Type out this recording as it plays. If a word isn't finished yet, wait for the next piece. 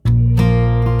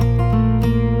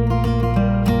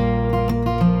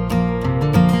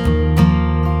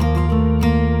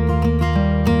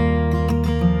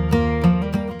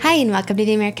and welcome to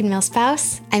the American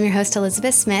Milspouse. I'm your host,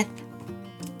 Elizabeth Smith.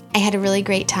 I had a really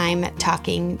great time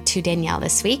talking to Danielle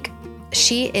this week.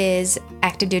 She is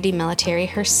active duty military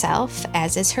herself,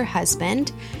 as is her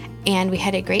husband, and we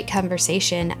had a great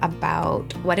conversation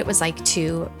about what it was like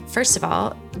to, first of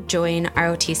all, join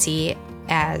ROTC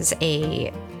as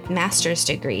a master's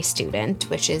degree student,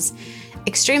 which is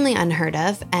extremely unheard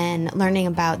of, and learning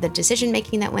about the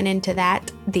decision-making that went into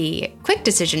that, the quick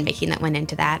decision-making that went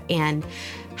into that, and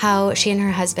how she and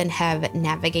her husband have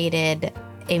navigated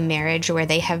a marriage where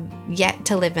they have yet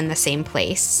to live in the same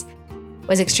place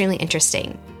was extremely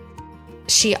interesting.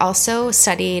 She also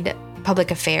studied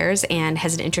public affairs and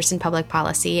has an interest in public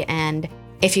policy, and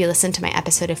if you listened to my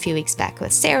episode a few weeks back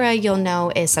with Sarah, you'll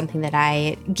know is something that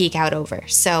I geek out over.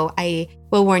 So I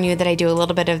will warn you that I do a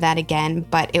little bit of that again,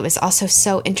 but it was also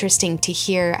so interesting to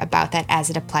hear about that as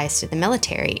it applies to the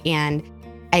military. And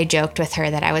I joked with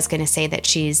her that I was going to say that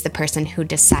she's the person who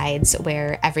decides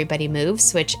where everybody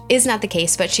moves, which is not the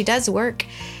case, but she does work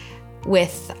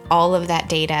with all of that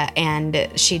data. And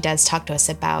she does talk to us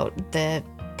about the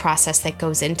process that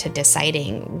goes into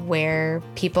deciding where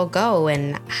people go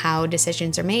and how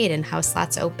decisions are made and how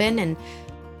slots open, and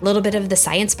a little bit of the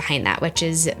science behind that, which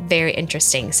is very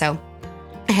interesting. So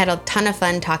I had a ton of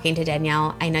fun talking to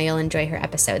Danielle. I know you'll enjoy her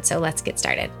episode, so let's get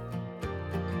started.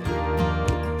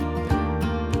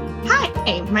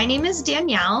 Hi, my name is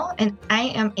Danielle, and I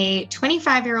am a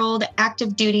 25-year-old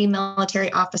active duty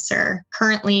military officer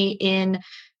currently in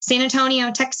San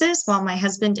Antonio, Texas, while my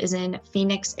husband is in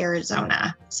Phoenix,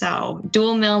 Arizona. So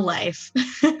dual mil life.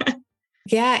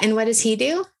 Yeah. And what does he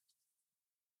do?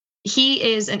 He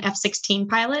is an F-16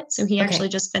 pilot. So he actually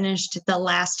just finished the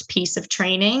last piece of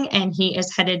training, and he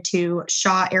is headed to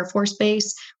Shaw Air Force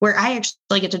Base, where I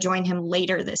actually get to join him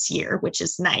later this year, which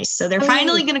is nice. So they're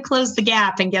finally going to close the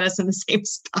gap and get us in the same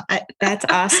spot. That's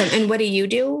awesome. And what do you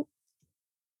do?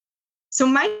 So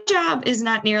my job is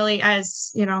not nearly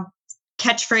as,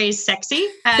 catchphrase sexy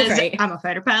as I'm a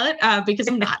fighter pilot, because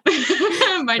I'm not.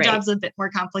 My job's a bit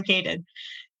more complicated.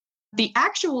 The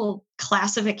actual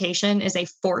classification is a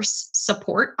force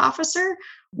support officer,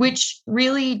 which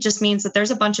really just means that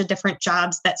there's a bunch of different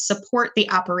jobs that support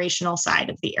the operational side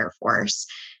of the Air Force.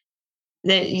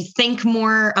 That you think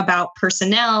more about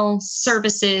personnel,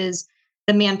 services,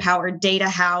 the manpower data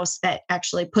house that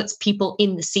actually puts people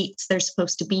in the seats they're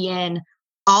supposed to be in.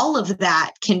 All of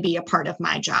that can be a part of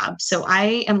my job. So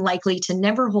I am likely to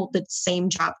never hold the same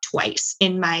job twice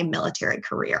in my military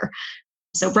career.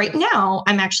 So right now,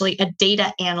 I'm actually a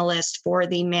data analyst for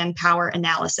the Manpower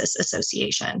Analysis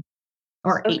Association,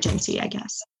 or agency, I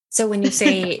guess. So when you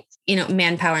say,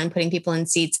 manpower and putting people in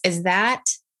seats, is that,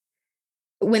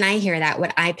 when I hear that,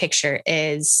 what I picture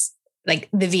is like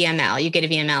the VML. You get a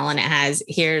VML and it has,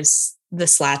 here's the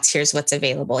slots, here's what's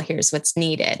available, here's what's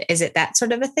needed. Is it that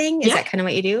sort of a thing? Is that kind of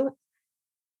what you do?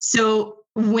 So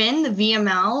when the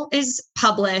VML is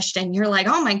published and you're like,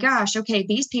 oh my gosh, okay,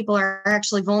 these people are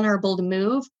actually vulnerable to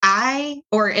move,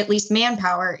 or at least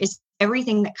manpower, is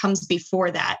everything that comes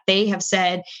before that. They have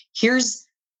said, here's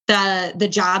the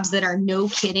jobs that are no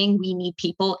kidding. We need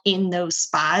people in those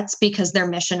spots because they're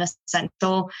mission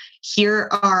essential. Here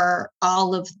are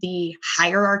all of the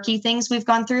hierarchy things we've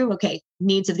gone through. Okay,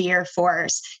 needs of the Air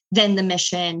Force, then the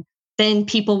mission, then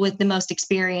people with the most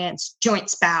experience, joint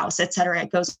spouse, et cetera.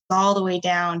 It goes all the way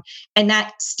down. And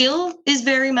that still is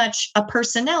very much a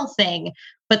personnel thing,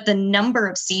 but the number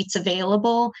of seats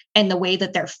available and the way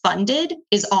that they're funded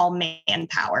is all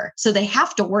manpower. So they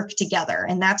have to work together.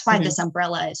 And that's why this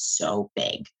umbrella is so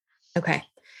big. Okay.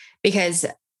 Because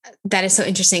that is so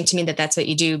interesting to me that that's what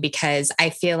you do, because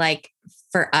I feel like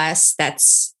for us,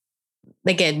 that's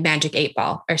like a magic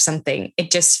 8-ball or something.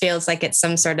 It just feels like it's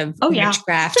some sort of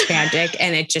witchcraft magic.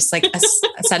 And it just like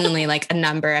suddenly like a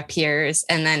number appears,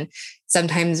 and then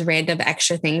sometimes random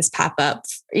extra things pop up,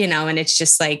 and it's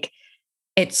just like,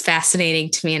 it's fascinating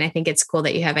to me. And I think it's cool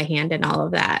that you have a hand in all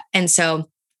of that. And so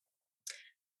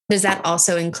does that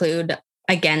also include,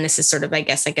 again, this is sort of, I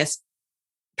guess,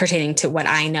 pertaining to what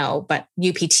I know, but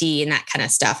UPT and that kind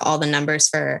of stuff, all the numbers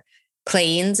for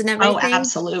planes and everything? Oh,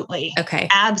 absolutely. Okay.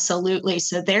 Absolutely.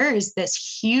 So there is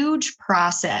this huge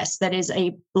process that is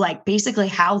basically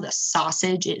how the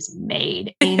sausage is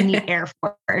made in the Air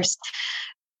Force.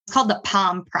 It's called the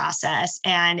POM process,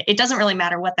 and it doesn't really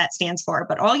matter what that stands for,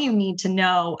 but all you need to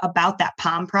know about that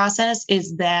POM process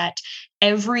is that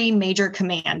every major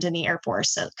command in the Air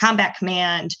Force, so Combat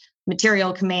Command,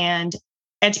 Material Command,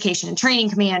 Education and Training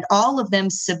Command, all of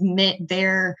them submit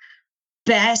their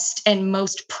best and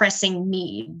most pressing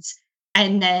needs.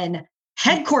 And then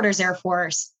Headquarters Air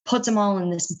Force puts them all in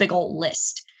this big old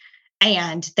list.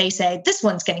 And they say, this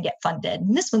one's going to get funded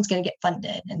and this one's going to get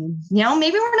funded. And,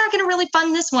 maybe we're not going to really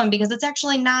fund this one because it's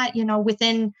actually not,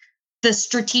 within the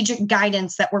strategic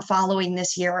guidance that we're following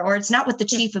this year, or it's not what the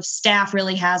chief of staff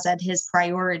really has at his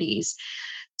priorities.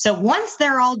 So once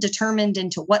they're all determined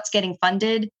into what's getting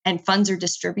funded and funds are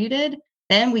distributed,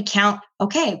 then we count,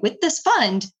 okay, with this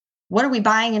fund, what are we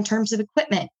buying in terms of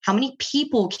equipment? How many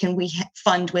people can we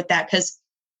fund with that? Because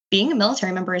being a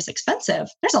military member is expensive.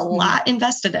 There's a lot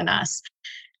invested in us.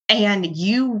 And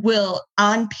you will,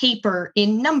 on paper,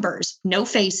 in numbers, no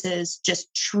faces,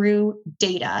 just true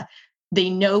data. The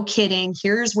no kidding,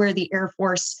 here's where the Air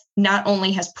Force not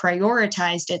only has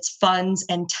prioritized its funds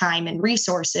and time and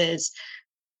resources,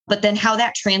 but then how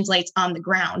that translates on the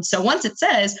ground. So once it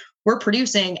says we're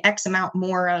producing X amount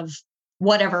more of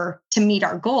whatever to meet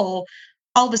our goal,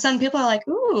 all of a sudden people are like,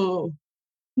 ooh,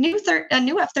 a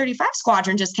new F-35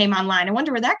 squadron just came online. I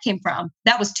wonder where that came from.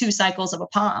 That was 2 cycles of a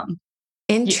POM.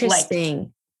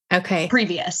 Interesting. Okay.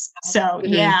 Previous. So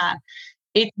yeah,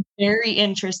 it's very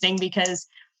interesting because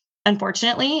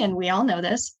unfortunately, and we all know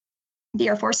this, the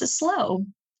Air Force is slow.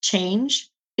 Change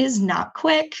is not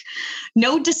quick.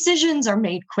 No decisions are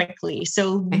made quickly.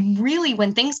 So really,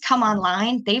 when things come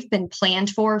online, they've been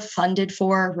planned for, funded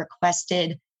for,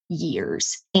 requested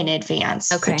years in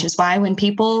advance, which is why when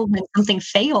something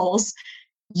fails,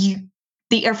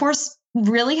 the Air Force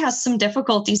really has some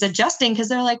difficulties adjusting because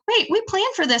they're like, wait, we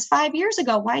planned for this 5 years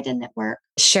ago. Why didn't it work?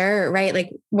 Sure. Right. Like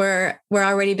we're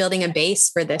already building a base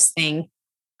for this thing.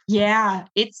 Yeah.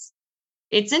 It's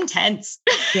intense.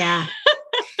 Yeah.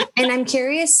 And I'm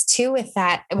curious too, with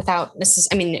that, without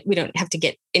we don't have to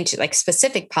get into like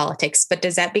specific politics, but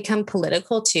does that become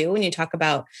political too? When you talk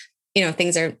about,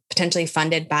 things are potentially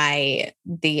funded by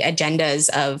the agendas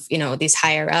of, these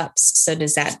higher ups. So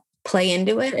does that play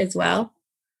into it as well?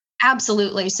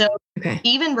 Absolutely. So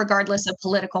even regardless of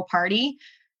political party,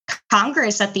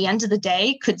 Congress at the end of the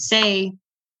day could say,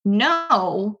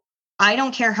 no, I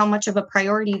don't care how much of a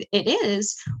priority it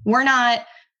is. We're not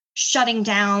shutting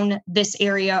down this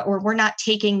area, or we're not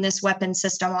taking this weapon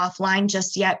system offline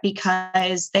just yet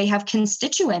because they have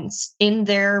constituents in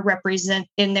their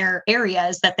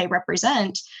areas that they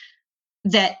represent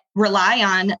that rely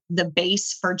on the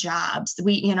base for jobs.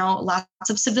 Lots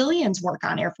of civilians work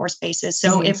on Air Force bases.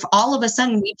 So if all of a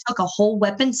sudden we took a whole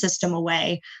weapon system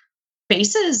away,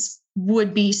 bases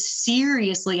would be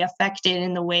seriously affected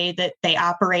in the way that they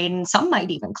operate, and some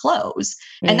might even close.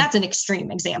 And that's an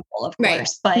extreme example, of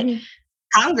course. But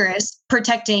Congress,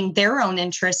 protecting their own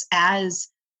interests as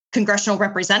congressional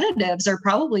representatives, are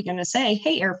probably going to say,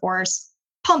 hey, Air Force,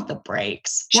 pump the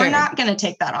brakes. We're not going to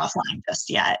take that offline just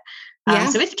yet.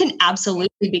 So it can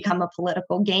absolutely become a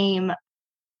political game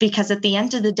because at the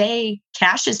end of the day,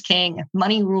 cash is king,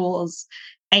 money rules,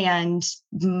 and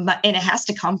it has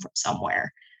to come from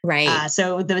somewhere. Right.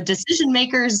 So the decision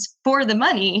makers for the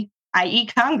money, i.e.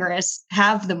 Congress,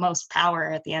 have the most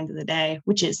power at the end of the day,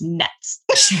 which is nuts.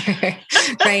 Sure.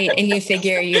 Right. And you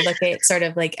figure, you look at sort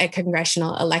of like a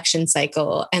congressional election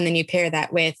cycle, and then you pair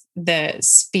that with the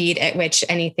speed at which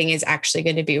anything is actually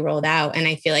going to be rolled out. And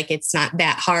I feel like it's not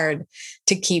that hard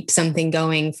to keep something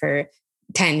going for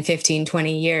 10, 15,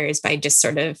 20 years by just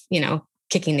sort of,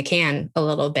 kicking the can a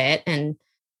little bit. And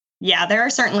yeah, there are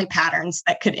certainly patterns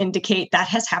that could indicate that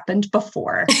has happened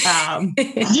before.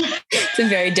 It's a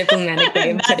very diplomatic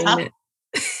way of putting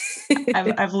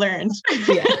it. I've learned.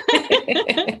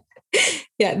 Yeah.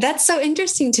 Yeah, that's so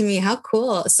interesting to me. How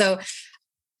cool. So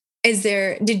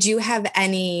did you have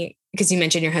any, because you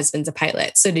mentioned your husband's a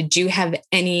pilot, so did you have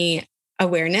any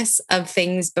awareness of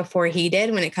things before he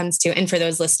did when it comes to, and for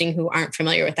those listening who aren't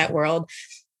familiar with that world,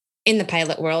 in the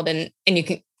pilot world, and you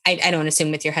can, I don't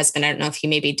assume with your husband, I don't know if he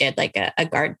maybe did like a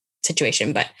guard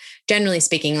situation, but generally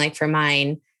speaking, like for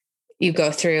mine, you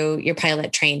go through your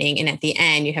pilot training and at the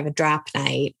end you have a drop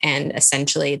night, and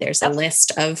essentially there's a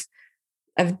list of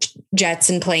jets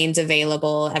and planes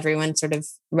available. Everyone sort of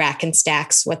rack and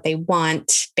stacks what they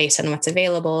want based on what's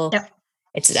available. Yep.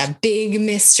 It's a big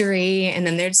mystery. And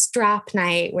then there's drop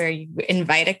night where you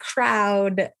invite a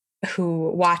crowd who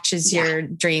watches your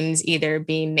dreams either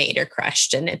being made or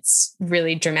crushed. And it's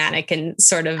really dramatic and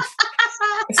sort of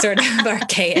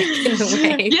archaic in a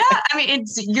way. Yeah. I mean,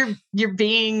 it's, you're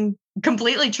being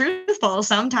completely truthful.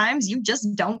 Sometimes you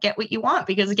just don't get what you want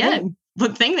because again, the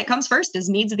thing that comes first is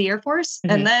needs of the Air Force.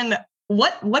 Mm-hmm. And then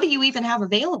what do you even have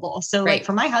available? So like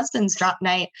for my husband's drop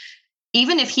night,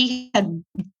 even if he had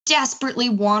desperately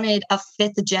wanted a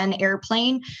 5th gen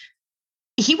airplane,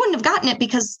 he wouldn't have gotten it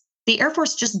because the Air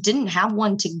Force just didn't have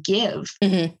one to give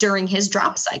during his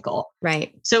drop cycle.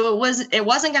 Right. So it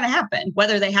wasn't going to happen,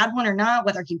 whether they had one or not,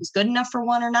 whether he was good enough for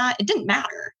one or not. It didn't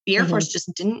matter. The Air Force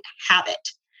just didn't have it.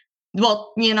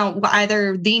 Well,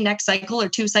 either the next cycle or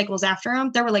 2 cycles after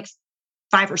him, there were like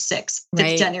 5 or 6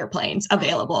 fifth-gen airplanes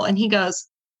available. And he goes,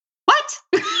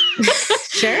 what?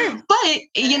 Sure. But,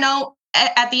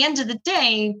 at the end of the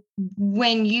day,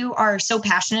 when you are so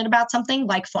passionate about something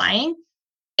like flying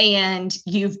and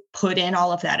you've put in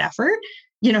all of that effort,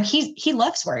 he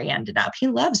loves where he ended up. He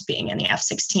loves being in the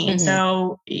F-16.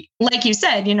 So like you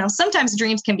said, sometimes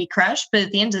dreams can be crushed, but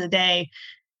at the end of the day,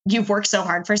 you've worked so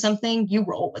hard for something, you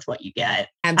roll with what you get.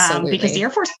 Absolutely. Because the Air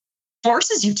Force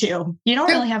forces you to. You don't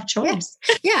really have a choice.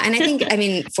 Yeah. And I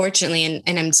think, fortunately,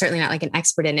 and I'm certainly not like an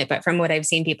expert in it, but from what I've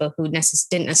seen, people who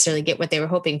didn't necessarily get what they were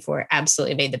hoping for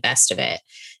absolutely made the best of it.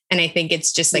 And I think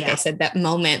it's just like I said, that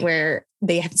moment where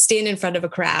they have to stand in front of a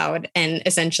crowd and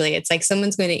essentially it's like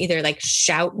someone's going to either like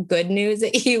shout good news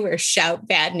at you or shout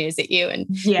bad news at you. And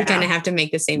you kind of have to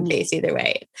make the same face either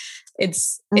way.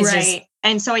 It's right.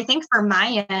 And so I think for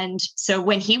my end, so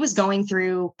when he was going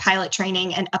through pilot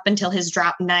training and up until his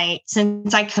drop night,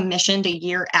 since I commissioned a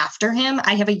year after him,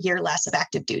 I have a year less of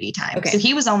active duty time. Okay. So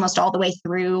he was almost all the way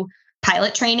through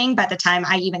pilot training by the time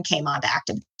I even came on to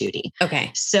active duty.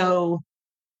 Okay. So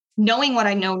knowing what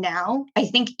I know now, I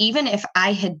think even if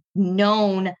I had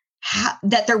known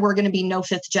that there were going to be no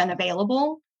 5th gen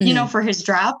available, for his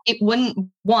drop, it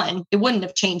wouldn't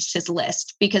have changed his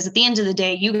list, because at the end of the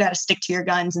day, you got to stick to your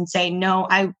guns and say, no,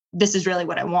 this is really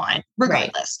what I want,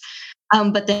 regardless.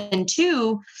 Right. But then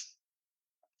 2,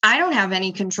 I don't have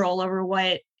any control over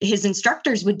what his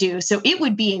instructors would do. So it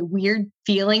would be a weird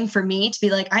feeling for me to be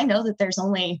like, I know that there's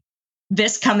only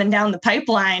this coming down the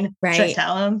pipeline. Right. Should I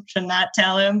tell him? Should not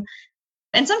tell him?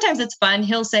 And sometimes it's fun.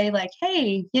 He'll say like,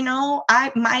 hey,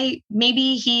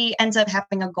 maybe he ends up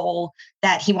having a goal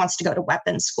that he wants to go to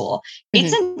weapons school.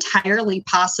 It's entirely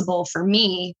possible for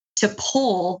me to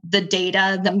pull the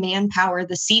data, the manpower,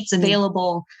 the seats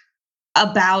available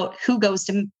about who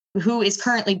is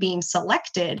currently being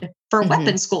selected for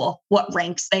weapons school, what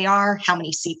ranks they are, how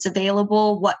many seats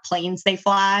available, what planes they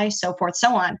fly, so forth,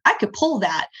 so on. I could pull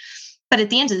that. But at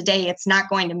the end of the day, it's not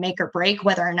going to make or break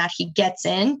whether or not he gets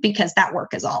in, because that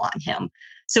work is all on him.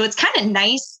 So it's kind of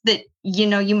nice that,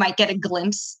 you might get a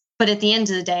glimpse, but at the end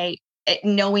of the day,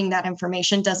 knowing that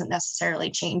information doesn't necessarily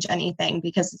change anything,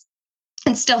 because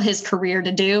it's still his career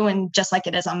to do. And just like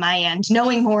it is on my end,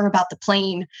 knowing more about the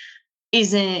plane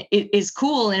is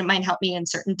cool, and it might help me in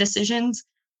certain decisions,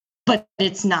 but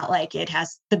it's not like it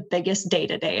has the biggest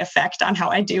day-to-day effect on how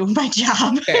I do my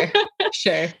job.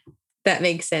 Sure. That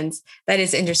makes sense. That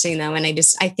is interesting though. And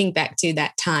I think back to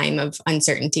that time of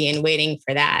uncertainty and waiting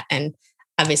for that. And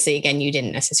obviously, again, you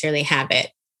didn't necessarily have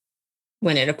it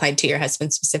when it applied to your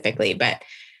husband specifically, but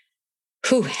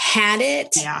who had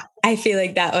it? Yeah. I feel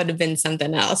like that would have been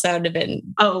something else. That would have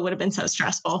been. Oh, it would have been so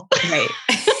stressful. Right.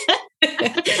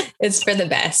 It's for the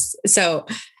best. So,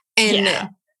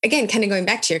 and again, kind of going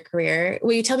back to your career,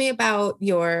 will you tell me about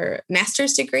your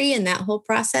master's degree and that whole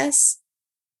process?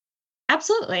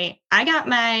 Absolutely. I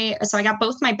got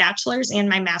both my bachelor's and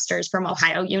my master's from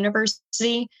Ohio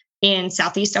University in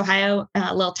Southeast Ohio,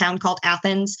 a little town called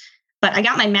Athens. But I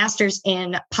got my master's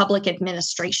in public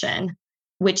administration,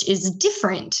 which is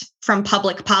different from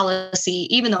public policy,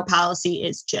 even though policy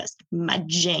is just my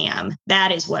jam.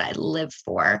 That is what I live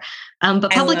for.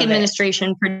 But public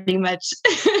administration pretty much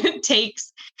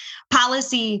takes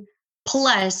policy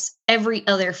plus every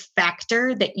other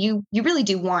factor that you really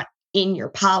do want in your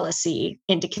policy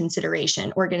into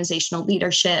consideration: organizational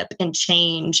leadership and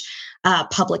change,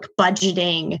 public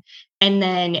budgeting. And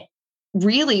then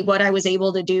really what I was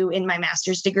able to do in my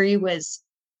master's degree was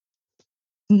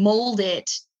mold it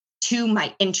to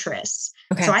my interests.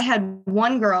 Okay. So I had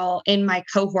one girl in my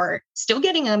cohort still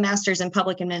getting a master's in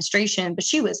public administration, but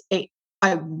she was a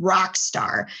rock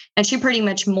star. And she pretty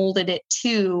much molded it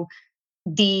to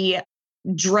the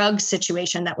drug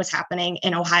situation that was happening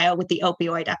in Ohio with the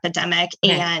opioid epidemic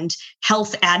and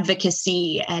health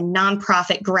advocacy and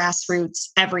nonprofit grassroots,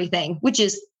 everything, which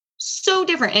is so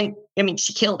different. And I mean,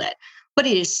 she killed it, but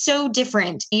it is so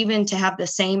different even to have the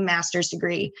same master's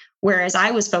degree. Whereas I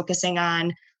was focusing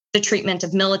on the treatment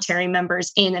of military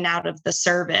members in and out of the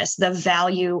service, the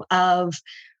value of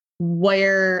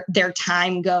where their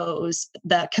time goes,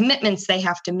 the commitments they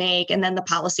have to make, and then the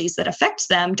policies that affect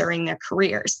them during their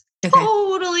careers. Okay.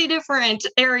 Totally different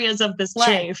areas of this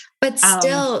life. But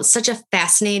still such a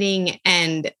fascinating,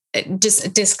 and just a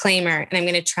disclaimer, and I'm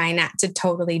going to try not to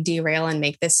totally derail and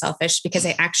make this selfish, because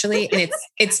I actually, and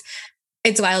it's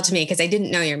it's wild to me because I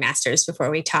didn't know your master's before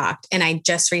we talked. And I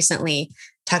just recently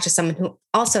talked to someone who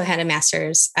also had a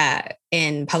master's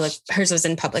hers was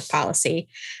in public policy.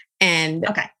 And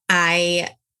I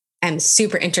am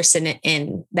super interested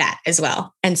in that as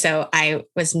well. And so I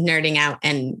was nerding out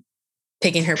and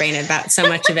picking her brain about so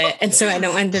much of it. And so I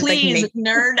don't want to Please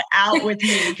nerd out with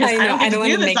me. I don't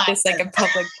want to make this like a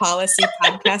public policy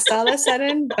podcast all of a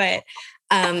sudden, but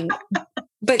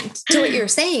to what you're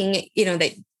saying,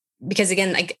 that because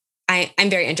again, like I'm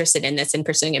very interested in this and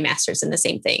pursuing a master's in the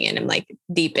same thing. And I'm like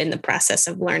deep in the process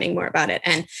of learning more about it.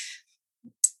 And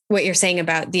what you're saying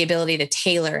about the ability to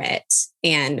tailor it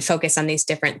and focus on these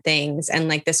different things. And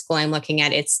like the school I'm looking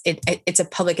at, it's a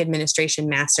public administration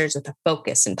master's with a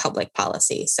focus in public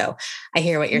policy. So I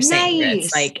hear what you're saying.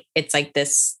 It's like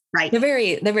this, right.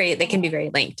 They can be very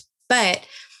linked, but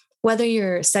whether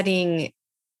you're studying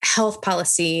health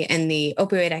policy and the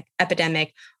opioid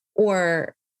epidemic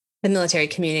or the military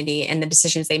community and the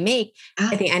decisions they make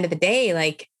at the end of the day,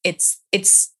 like it's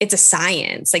a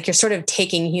science. Like you're sort of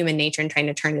taking human nature and trying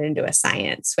to turn it into a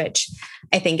science, which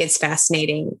I think is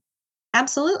fascinating.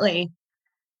 Absolutely.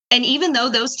 And even though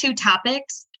those two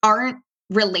topics aren't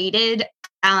related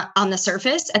on the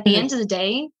surface, at the end of the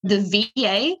day, the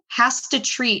VA has to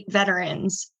treat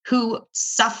veterans who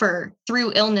suffer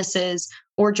through illnesses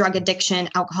or drug addiction,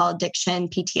 alcohol addiction,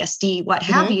 PTSD, what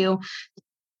have you.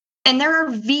 And there are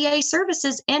VA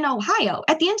services in Ohio.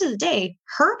 At the end of the day,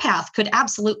 her path could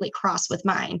absolutely cross with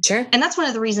mine. Sure. And that's one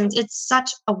of the reasons it's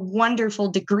such a wonderful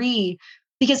degree,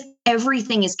 because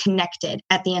everything is connected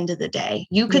at the end of the day.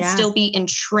 You could still be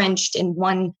entrenched in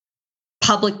one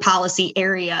public policy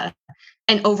area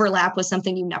and overlap with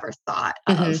something you never thought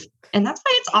of. And that's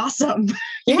why it's awesome.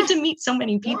 You get to meet so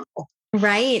many people.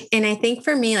 Right. And I think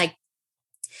for me, like,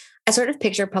 I sort of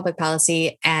picture public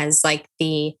policy as like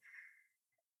it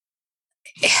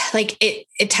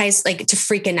ties like to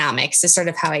Freakonomics is sort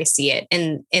of how I see it.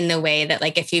 And in the way that,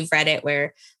 like, if you've read it,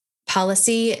 where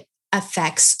policy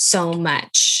affects so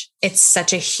much, it's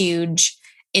such a huge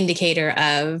indicator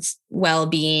of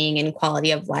well-being and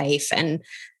quality of life and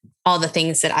all the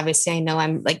things that obviously I know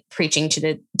I'm like preaching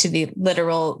to the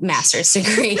literal master's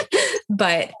degree,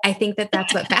 but I think that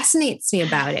that's what fascinates me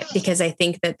about it, because I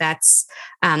think that that's,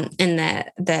 and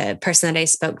the person that I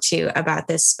spoke to about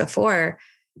this before,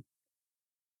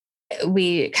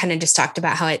 we kind of just talked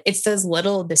about how it's those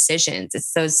little decisions.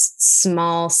 It's those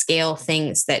small scale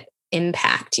things that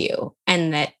impact you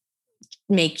and that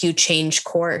make you change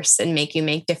course and make you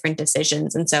make different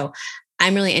decisions. And so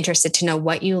I'm really interested to know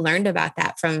what you learned about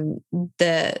that from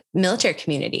the military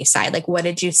community side. Like, what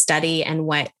did you study and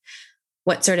what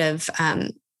sort of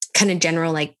kind of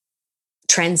general like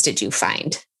trends did you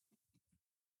find?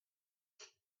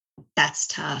 That's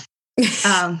tough.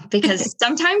 Because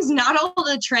sometimes not all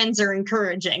the trends are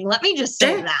encouraging. Let me just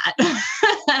say that.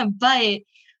 But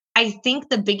I think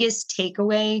the biggest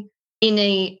takeaway in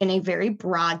a very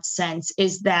broad sense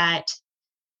is that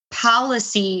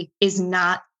policy is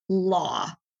not law.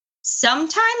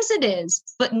 Sometimes it is,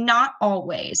 but not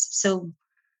always. So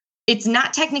it's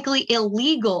not technically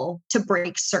illegal to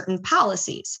break certain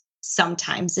policies.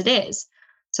 Sometimes it is.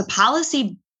 So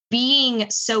policy being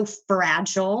so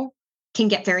fragile can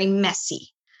get very messy.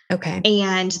 Okay.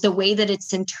 And the way that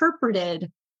it's interpreted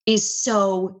is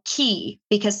so key,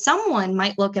 because someone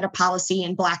might look at a policy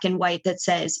in black and white that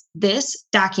says, this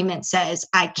document says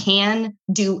I can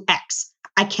do X.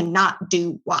 I cannot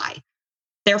do Y.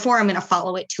 Therefore, I'm going to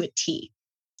follow it to a T.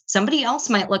 Somebody else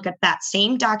might look at that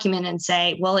same document and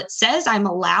say, well, it says I'm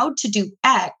allowed to do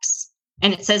X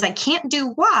and it says I can't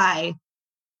do Y,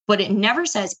 but it never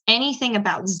says anything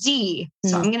about Z.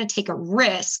 So I'm going to take a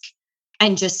risk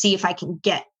and just see if I can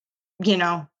get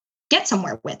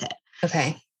somewhere with it.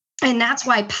 Okay. And that's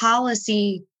why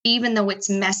policy, even though it's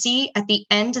messy, at the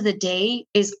end of the day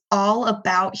is all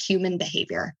about human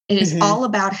behavior. It is all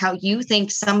about how you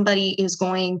think somebody is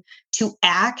going to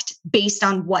act based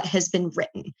on what has been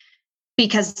written,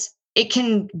 because it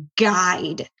can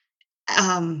guide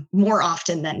more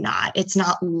often than not. It's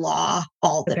not law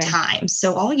all the time.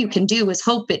 So all you can do is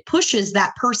hope it pushes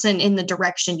that person in the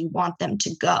direction you want them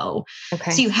to go.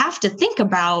 Okay. So you have to think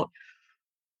about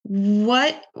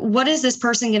what is this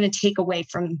person going to take away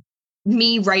from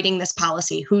me writing this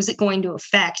policy? Who's it going to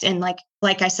affect? And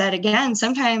like I said, again,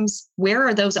 sometimes where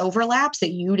are those overlaps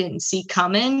that you didn't see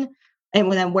coming?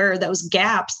 And then where are those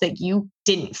gaps that you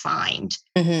didn't find?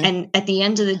 And at the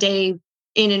end of the day,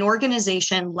 in an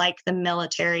organization like the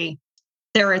military,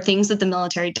 there are things that the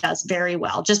military does very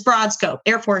well. Just broad scope,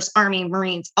 Air Force, Army,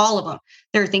 Marines, all of them.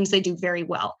 There are things they do very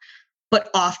well. But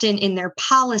often in their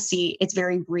policy, it's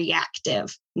very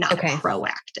reactive, not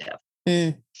proactive.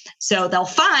 So they'll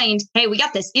find, hey, we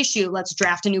got this issue. Let's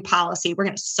draft a new policy. We're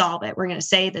going to solve it. We're going to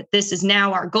say that this is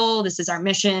now our goal. This is our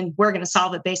mission. We're going to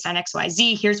solve it based on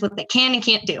XYZ. Here's what they can and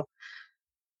can't do.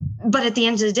 But at the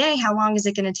end of the day, how long is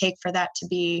it going to take for that to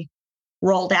be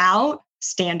rolled out,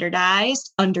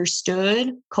 standardized,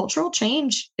 understood? Cultural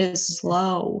change is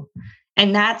slow.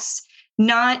 And that's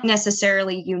not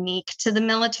necessarily unique to the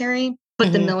military,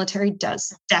 but the military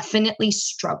does definitely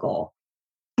struggle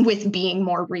with being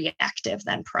more reactive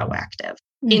than proactive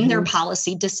in their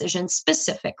policy decisions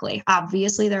specifically.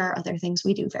 Obviously, there are other things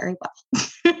we do very well.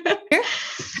 Sure.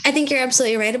 I think you're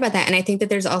absolutely right about that. And I think that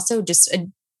there's also just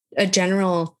a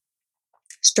general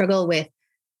struggle with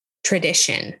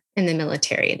tradition in the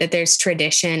military, that there's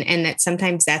tradition and that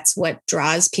sometimes that's what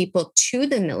draws people to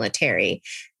the military.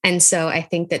 And so I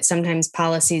think that sometimes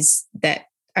policies that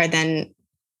are then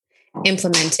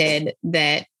implemented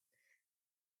that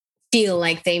feel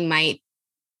like they might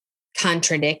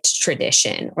contradict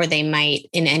tradition, or they might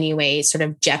in any way sort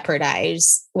of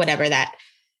jeopardize whatever that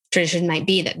tradition might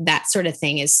be, that sort of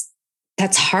thing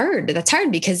that's hard. That's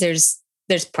hard because there's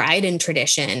pride in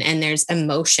tradition and there's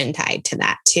emotion tied to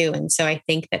that too. And so I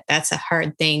think that that's a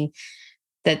hard thing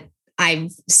that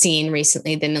I've seen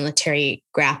recently the military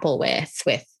grapple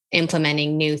with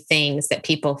implementing new things that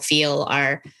people feel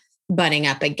are butting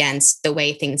up against the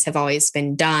way things have always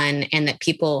been done, and that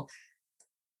people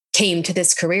came to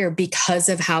this career because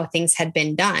of how things had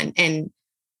been done, and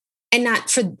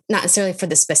not necessarily for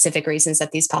the specific reasons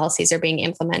that these policies are being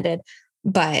implemented,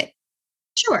 but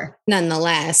sure,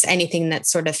 nonetheless, anything that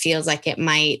sort of feels like it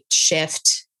might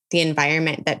shift the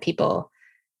environment that people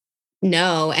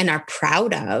know and are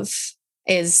proud of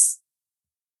is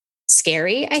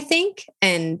scary, I think,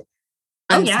 and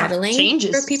unsettling change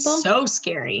for is people. So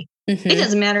scary. It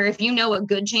doesn't matter if you know a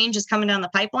good change is coming down the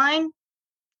pipeline.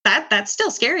 That's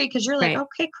still scary because you're like,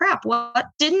 okay, crap, what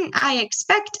didn't I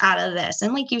expect out of this?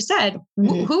 And like you said,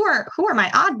 who are my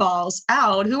oddballs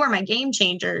out? Who are my game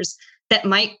changers that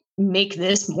might make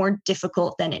this more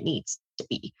difficult than it needs to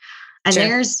be? And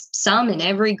there's some in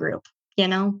every group,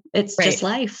 it's just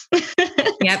life.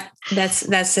 Yep.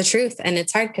 That's the truth. And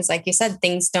it's hard because like you said,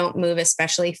 things don't move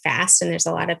especially fast. And there's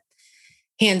a lot of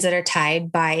hands that are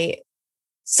tied by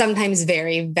sometimes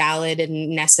very valid and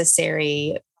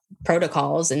necessary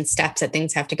protocols and steps that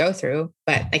things have to go through.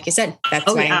 But like you said,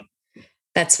 that's why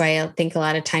I think a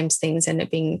lot of times things end up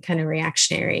being kind of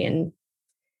reactionary and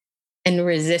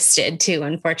resisted too,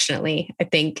 unfortunately, I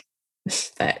think.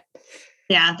 But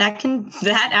yeah,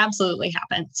 that absolutely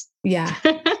happens. Yeah.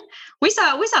 We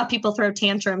saw people throw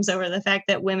tantrums over the fact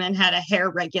that women had a hair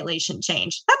regulation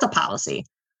change. That's a policy.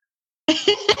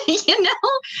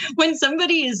 When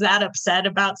somebody is that upset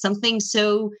about something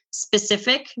so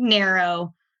specific,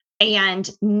 narrow, and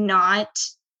not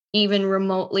even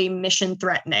remotely mission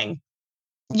threatening,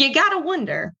 you got to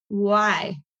wonder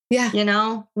why.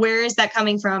 Yeah. Where is that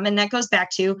coming from? And that goes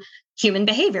back to human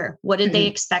behavior. What did they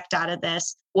expect out of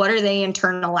this? What are they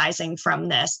internalizing from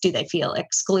this? Do they feel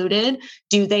excluded?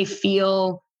 Do they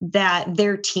feel that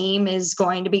their team is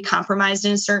going to be compromised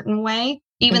in a certain way?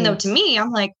 Even though to me,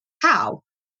 I'm like, how?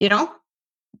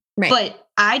 Right. But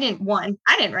I didn't write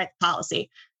the policy.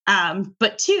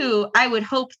 But two, I would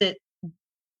hope that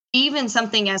even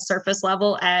something as surface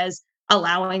level as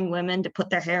allowing women to put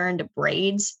their hair into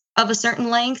braids of a certain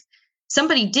length,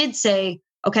 somebody did say,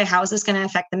 okay, how is this going to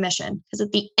affect the mission? Because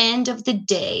at the end of the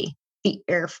day, the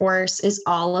Air Force is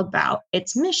all about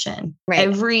its mission. Right.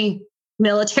 Every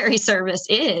military service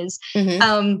is.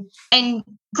 And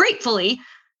gratefully,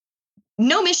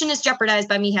 no mission is jeopardized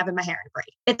by me having my hair in a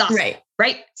braid. It's awesome.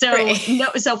 Right.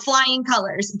 So, so flying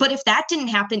colors. But if that didn't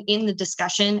happen in the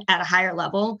discussion at a higher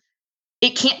level,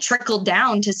 it can't trickle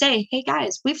down to say, hey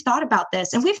guys, we've thought about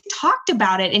this and we've talked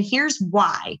about it. And here's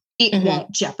why it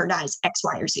won't jeopardize X,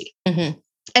 Y, or Z.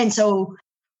 And so,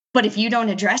 but if you don't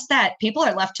address that, people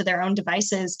are left to their own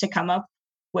devices to come up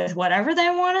with whatever they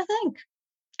want to think.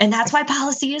 And that's why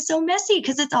policy is so messy,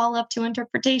 because it's all up to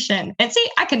interpretation. And see,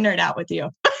 I can nerd out with you.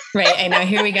 Right. I know.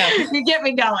 Here we go. You get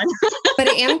me going. But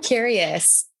I am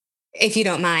curious, if you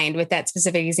don't mind, with that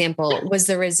specific example, was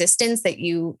the resistance that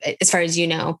you, as far as you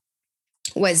know,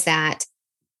 was that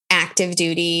active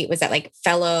duty? Was that like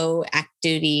fellow active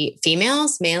duty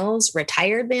females, males,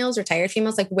 retired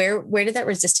females? Like where did that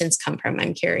resistance come from?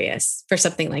 I'm curious for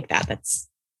something like that. That's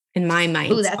in my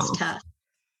mind. Oh, that's tough.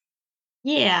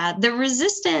 Yeah. The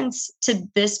resistance to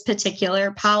this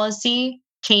particular policy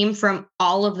came from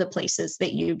all of the places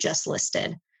that you just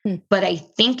listed. But I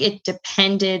think it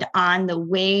depended on the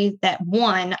way that,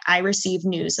 one, I received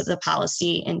news of the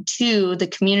policy, and two, the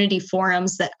community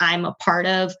forums that I'm a part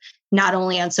of not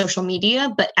only on social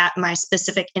media, but at my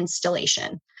specific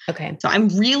installation. Okay. So I'm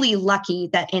really lucky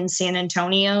that in San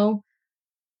Antonio,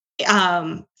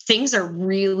 things are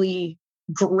really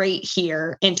great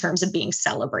here in terms of being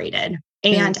celebrated.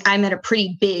 And I'm at a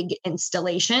pretty big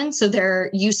installation. So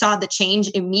you saw the change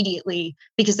immediately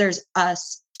because there's a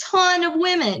ton of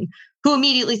women who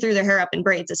immediately threw their hair up in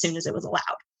braids as soon as it was allowed.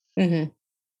 Mm-hmm.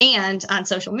 And on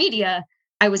social media,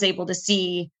 I was able to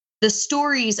see the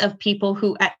stories of people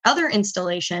who at other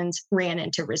installations ran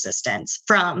into resistance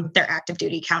from their active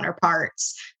duty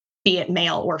counterparts, be it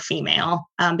male or female,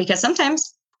 because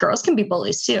sometimes girls can be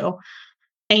bullies too.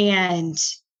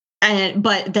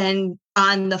 But then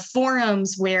on the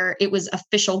forums where it was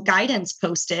official guidance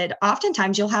posted,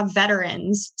 oftentimes you'll have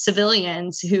veterans,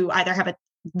 civilians who either have a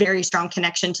very strong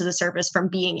connection to the service from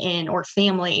being in or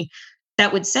family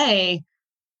that would say,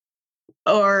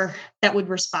 or that would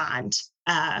respond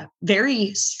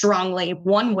very strongly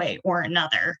one way or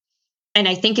another. And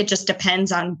I think it just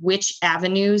depends on which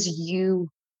avenues you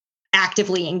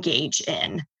actively engage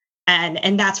in.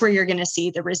 And that's where you're going to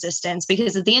see the resistance,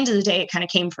 because at the end of the day, it kind of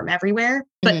came from everywhere.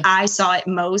 But I saw it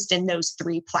most in those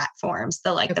three platforms,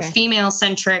 the female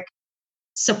centric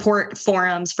support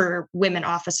forums for women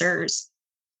officers,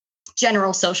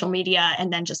 general social media,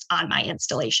 and then just on my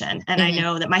installation. And I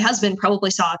know that my husband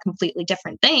probably saw a completely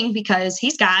different thing because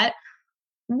he's got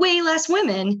way less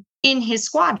women in his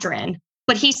squadron,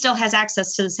 but he still has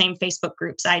access to the same Facebook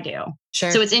groups I do.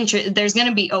 Sure. So there's going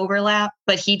to be overlap,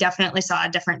 but he definitely saw a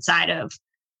different side of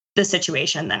the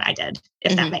situation than I did,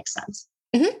 if that makes sense.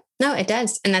 Mm-hmm. No, it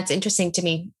does. And that's interesting to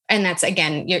me. And that's,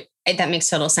 again, that makes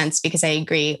total sense, because I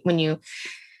agree when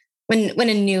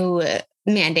a new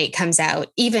mandate comes out,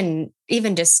 even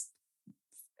just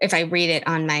if I read it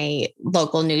on my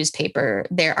local newspaper,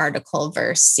 their article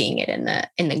versus seeing it in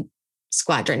the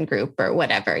squadron group or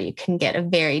whatever, you can get a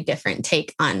very different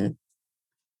take on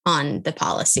the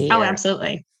policy. Oh,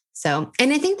 absolutely. So,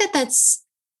 and I think that that's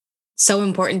so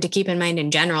important to keep in mind in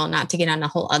general, not to get on a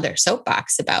whole other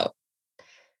soapbox about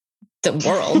the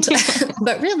world,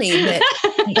 but really that,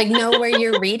 know where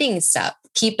you're reading stuff.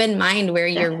 Keep in mind where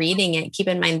you're reading it. Keep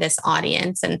in mind this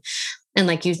audience, and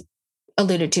like you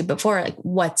alluded to before,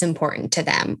 what's important to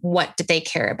them. What do they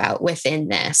care about within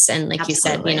this? And like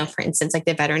Absolutely. You said, for instance,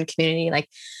 the veteran community,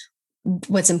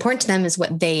 what's important to them is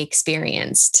what they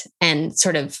experienced, and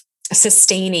sort of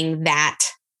sustaining that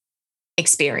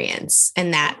experience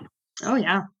and that,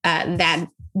 that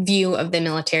view of the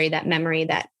military, that memory,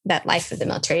 that life of the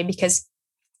military, because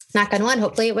knock on wood,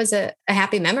 hopefully it was a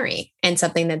happy memory and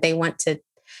something that they want to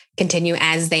continue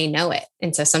as they know it.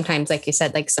 And so sometimes, like you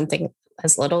said, something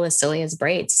as little as silly as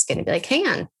braids is going to be hang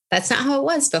on, that's not how it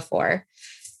was before.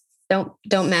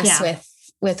 Don't mess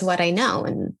with what I know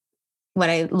and what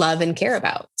I love and care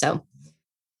about. So,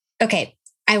 okay.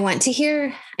 I'm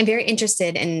very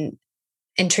interested and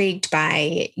intrigued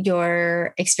by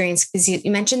your experience, because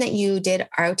you mentioned that you did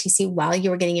ROTC while you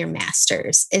were getting your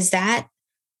master's. Is that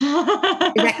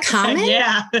common?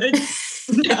 Yeah.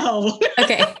 No.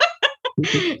 Okay.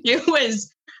 It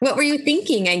was. What were you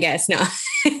thinking, I guess? No.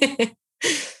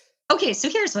 Okay. So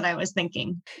here's what I was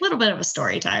thinking. A little bit of a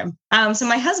story time. So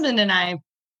my husband and I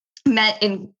met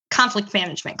in conflict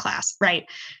management class, right?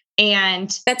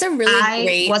 And that's a really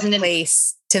great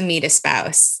place to meet a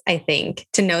spouse, I think,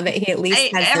 to know that he at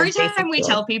least has every time we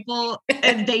tell people,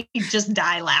 they just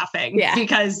die laughing. Yeah.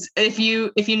 Because if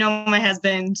you know my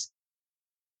husband,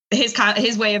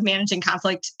 his way of managing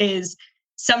conflict is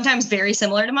sometimes very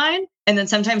similar to mine, and then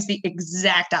sometimes the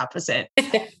exact opposite.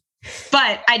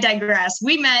 But I digress.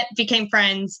 We met, became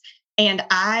friends, and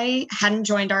I hadn't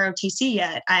joined ROTC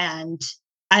yet. And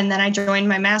then I joined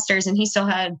my master's, and he still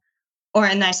had,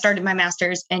 and I started my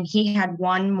master's, and he had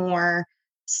one more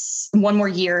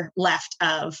year left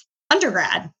of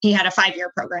undergrad. He had a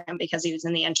 5-year program because he was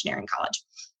in the engineering college.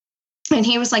 And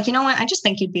he was like, you know what? I just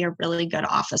think you'd be a really good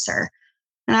officer.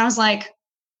 And I was like,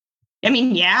 I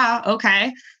mean, yeah,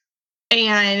 okay.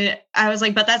 And I was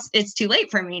like, but it's too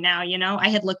late for me now. I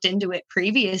had looked into it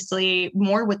previously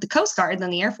more with the Coast Guard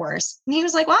than the Air Force. And he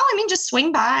was like, well, I mean, just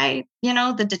swing by,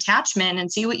 the detachment and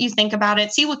see what you think about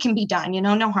it. See what can be done,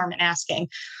 no harm in asking.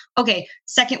 Okay.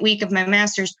 Second week of my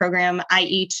master's program,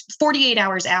 48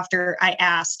 hours after I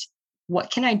asked,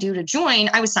 what can I do to join?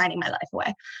 I was signing my life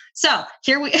away. So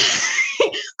here we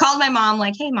called my mom,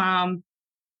 hey, Mom,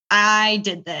 I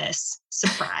did this.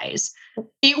 Surprise.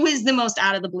 It was the most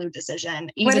out of the blue decision.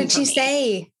 What did she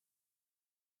say?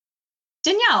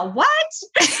 Danielle, what?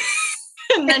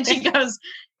 And then she goes,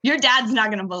 your dad's not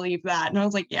going to believe that. And I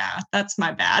was like, yeah, that's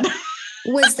my bad.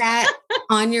 Was that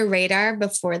on your radar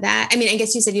before that? I mean, I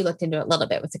guess you said you looked into it a little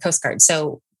bit with the Coast Guard.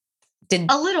 So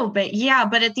A little bit, yeah.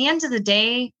 But at the end of the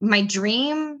day, my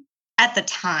dream at the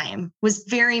time was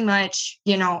very much,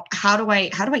 how do I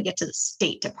get to the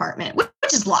State Department, which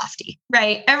is lofty,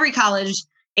 right? Every college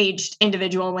aged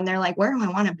individual, when they're like, where do I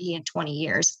want to be in 20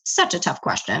 years? Such a tough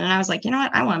question. And I was like, you know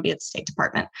what? I want to be at the State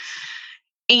Department.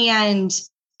 And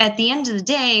at the end of the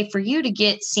day, for you to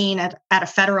get seen at a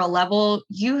federal level,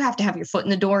 you have to have your foot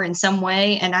in the door in some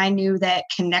way. And I knew that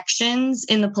connections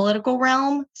in the political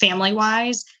realm,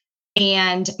 family-wise,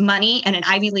 and money and an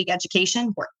Ivy League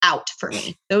education were out for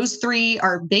me. Those three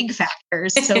are big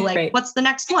factors. So Right. What's the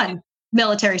next one?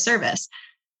 Military service.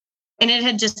 And it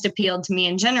had just appealed to me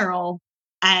in general.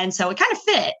 And so it kind of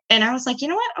fit. And I was like, you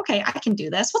know what? Okay, I can do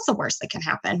this. What's the worst that can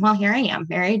happen? Well, here I am,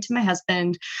 married to my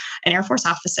husband, an Air Force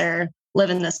officer,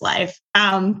 living this life.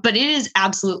 But it is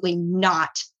absolutely not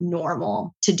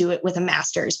normal to do it with a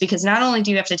master's, because not only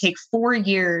do you have to take 4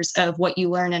 years of what you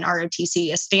learn in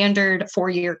ROTC, a standard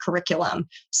 4-year curriculum,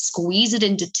 squeeze it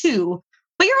into 2,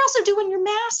 but you're also doing your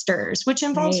master's, which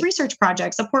involves research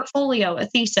projects, a portfolio, a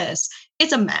thesis.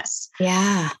 It's a mess.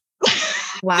 Yeah.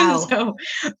 Wow.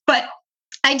 But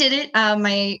I did it.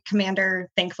 My commander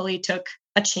thankfully took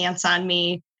a chance on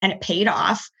me, and it paid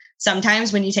off.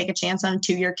 Sometimes when you take a chance on a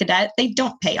 2-year cadet, they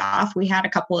don't pay off. We had a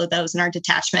couple of those in our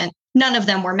detachment. None of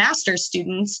them were master's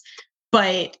students.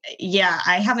 But yeah,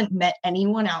 I haven't met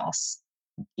anyone else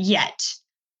yet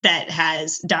that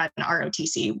has done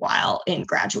ROTC while in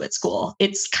graduate school.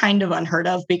 It's kind of unheard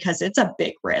of because it's a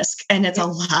big risk and it's a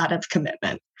lot of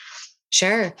commitment.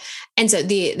 Sure. And so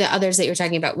the others that you're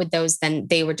talking about with those, then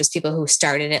they were just people who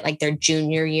started it like their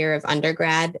junior year of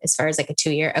undergrad, as far as like a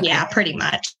 2-year. Okay. Yeah, pretty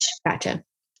much. Gotcha.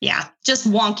 Yeah. Just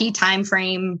wonky time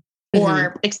frame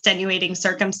or extenuating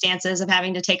circumstances of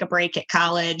having to take a break at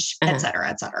college, et cetera,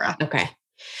 et cetera. Okay.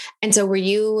 And so were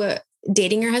you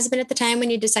dating your husband at the time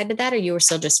when you decided that, or you were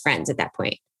still just friends at that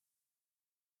point?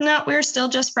 No, we were still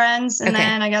just friends. And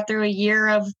then I got through a year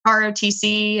of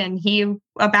ROTC and he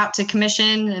about to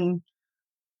commission, and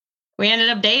we ended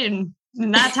up dating.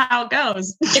 And that's how it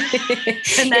goes.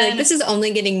 And then this is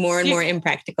only getting more and more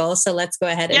impractical. So let's go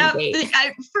ahead and date.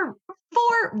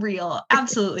 For real,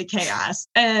 absolutely chaos.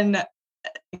 And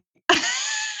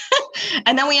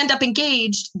and then we end up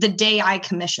engaged the day I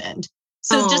commissioned.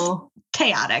 So just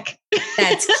chaotic.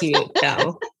 That's cute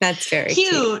though. That's very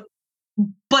cute.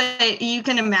 But you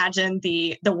can imagine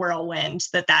the whirlwind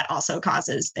that also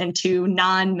causes into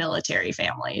non-military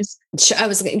families. And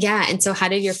so how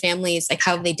did your families,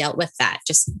 how have they dealt with that?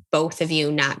 Just both of you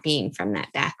not being from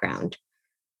that background?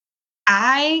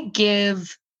 I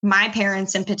give my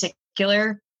parents in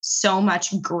particular so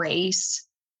much grace,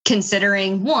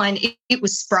 considering one, it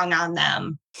was sprung on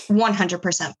them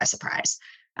 100% by surprise.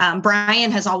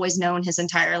 Brian has always known his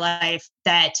entire life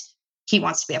that he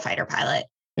wants to be a fighter pilot.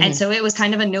 And so it was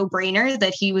kind of a no-brainer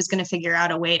that he was going to figure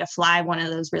out a way to fly one of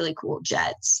those really cool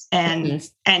jets. And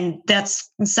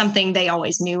that's something they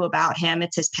always knew about him.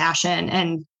 It's his passion,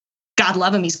 and God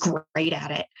love him, he's great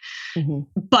at it.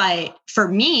 But for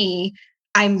me,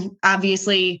 I'm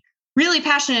obviously really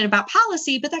passionate about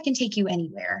policy, but that can take you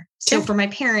anywhere. So for my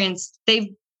parents,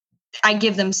 I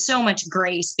give them so much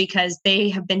grace because they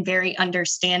have been very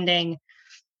understanding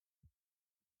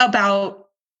about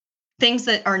things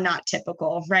that are not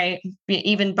typical, right?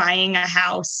 Even buying a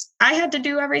house, I had to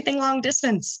do everything long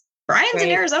distance. Brian's in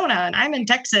Arizona and I'm in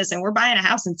Texas, and we're buying a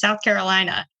house in South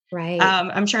Carolina. Right.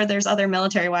 I'm sure there's other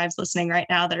military wives listening right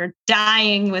now that are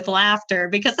dying with laughter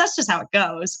because that's just how it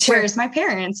goes. Sure. Whereas my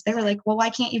parents, they were like, well, why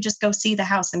can't you just go see the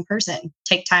house in person?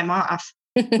 Take time off.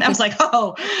 I was like,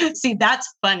 oh, see, that's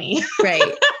funny. Right.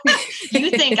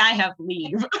 You think I have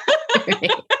leave.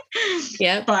 Right.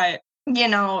 Yeah. But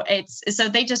it's so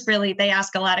they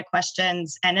ask a lot of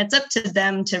questions, and it's up to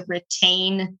them to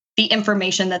retain the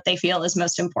information that they feel is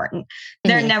most important.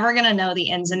 They're never going to know the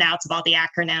ins and outs of all the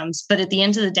acronyms, but at the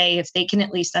end of the day, if they can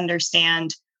at least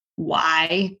understand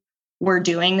why we're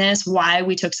doing this, why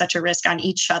we took such a risk on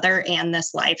each other and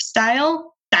this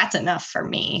lifestyle, that's enough for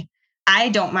me. I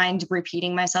don't mind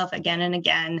repeating myself again and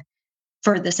again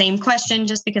for the same question,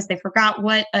 just because they forgot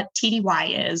what a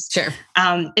TDY is. Sure.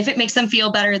 If it makes them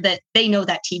feel better that they know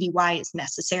that TDY is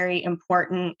necessary,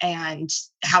 important, and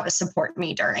how to support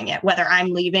me during it, whether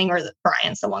I'm leaving or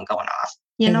Brian's the one going off,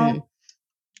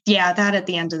 Yeah, that at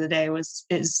the end of the day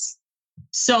is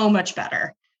so much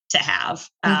better to have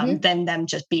than them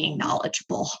just being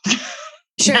knowledgeable.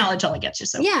 Sure. Knowledge only gets you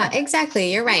so far.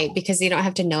 Exactly. You're right. Because you don't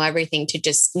have to know everything to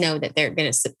just know that they're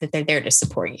there to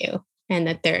support you. And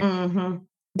that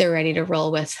they're ready to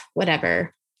roll with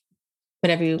whatever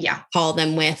you call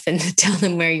them with, and tell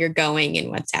them where you're going and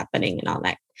what's happening and all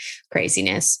that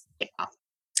craziness. Yeah.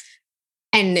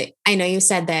 And I know you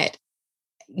said that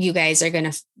you guys are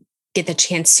going to get the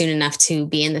chance soon enough to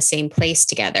be in the same place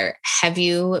together. Have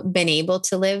you been able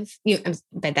to live?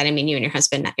 By that I mean you and your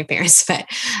husband, not your parents. But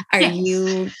have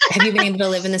you been able to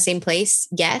live in the same place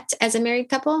yet as a married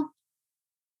couple?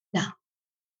 No.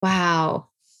 Wow.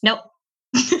 Nope.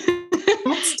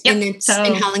 And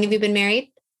how long have you been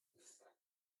married?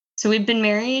 So we've been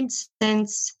married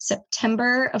since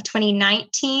September of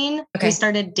 2019. Okay. We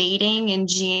started dating in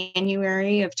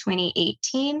January of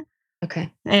 2018.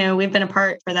 Okay. And we've been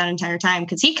apart for that entire time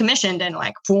because he commissioned and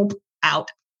whoop,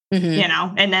 out,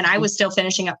 and then I was still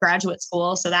finishing up graduate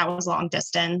school. So that was long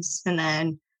distance. And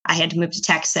then I had to move to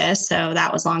Texas. So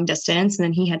that was long distance. And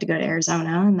then he had to go to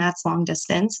Arizona and that's long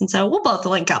distance. And so we'll both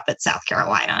link up at South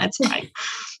Carolina. It's fine.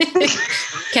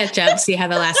 Catch up, see how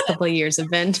the last couple of years have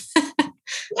been.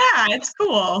 Yeah, it's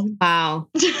cool. Wow.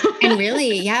 And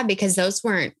really, yeah, because those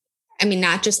weren't,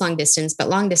 not just long distance, but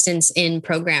long distance in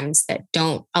programs that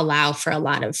don't allow for a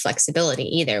lot of flexibility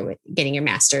either with getting your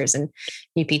master's and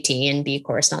UPT and B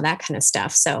course and all that kind of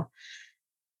stuff. So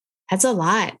that's a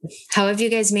lot. How have you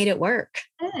guys made it work?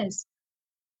 It is.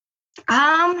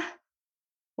 Wow.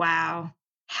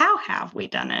 How have we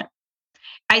done it?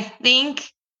 I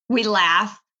think we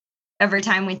laugh every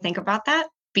time we think about that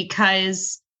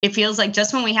because it feels like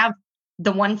just when we have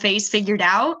the one phase figured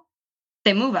out,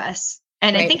 they move us.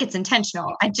 And right. I think it's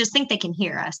intentional. I just think they can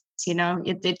hear us,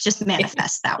 it just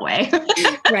manifests that way.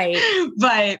 Right.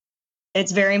 But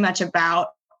it's very much about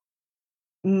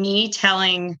me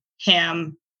telling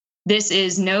him, this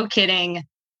is no kidding,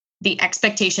 the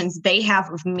expectations they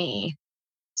have of me.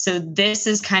 So this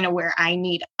is kind of where I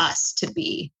need us to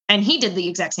be. And he did the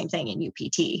exact same thing in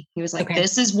UPT. He was like,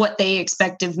 This is what they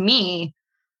expect of me.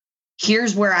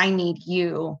 Here's where I need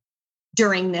you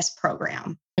during this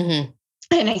program. Mm-hmm.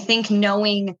 And I think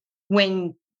knowing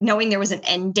there was an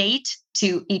end date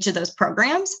to each of those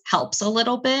programs helps a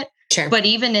little bit. Sure. But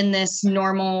even in this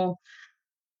normal,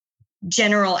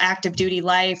 general active duty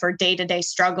life or day-to-day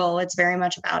struggle, it's very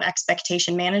much about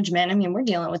expectation management. We're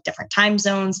dealing with different time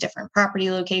zones, different property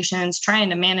locations, trying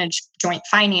to manage joint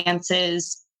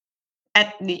finances.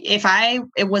 If I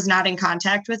was not in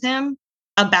contact with him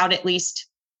about at least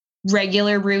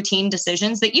regular routine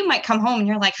decisions that you might come home and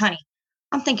you're like, honey,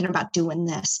 I'm thinking about doing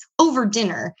this over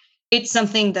dinner. It's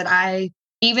something that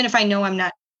even if I know I'm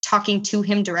not talking to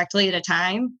him directly at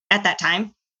that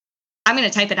time, I'm going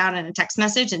to type it out in a text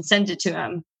message and send it to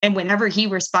him. And whenever he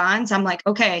responds, I'm like,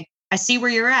 okay, I see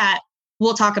where you're at.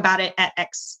 We'll talk about it at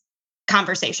X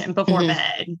conversation before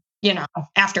bed,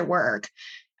 after work.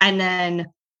 And then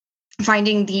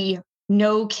finding the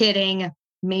no kidding,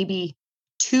 maybe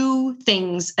 2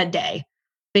 things a day.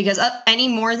 Because any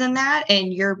more than that,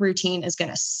 and your routine is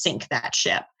going to sink that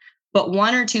ship. But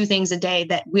 1 or 2 things a day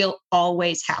that will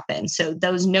always happen. So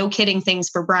those no kidding things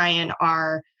for Brian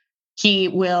are, he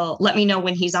will let me know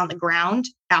when he's on the ground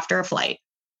after a flight.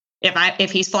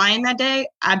 If he's flying that day,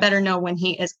 I better know when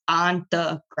he is on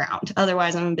the ground.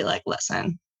 Otherwise, I'm going to be like,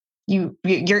 listen, your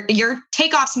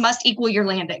takeoffs must equal your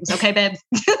landings. Okay, babe?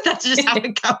 That's just how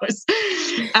it goes.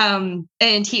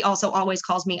 And he also always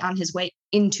calls me on his way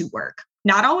into work.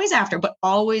 Not always after, but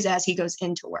always as he goes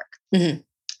into work. Mm-hmm.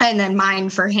 And then mine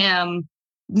for him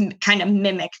kind of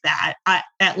mimic that.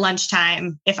 At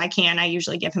lunchtime, if I can, I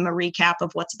usually give him a recap of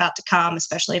what's about to come,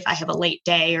 especially if I have a late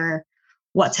day or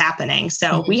what's happening.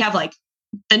 So we have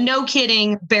the no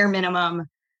kidding bare minimum.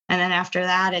 And then after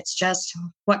that, it's just,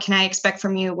 what can I expect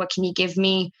from you? What can you give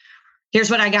me? Here's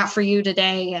what I got for you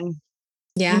today. And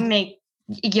you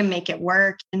make it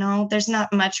work. There's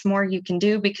not much more you can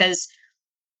do because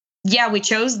we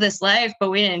chose this life,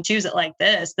 but we didn't choose it like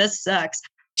this. This sucks.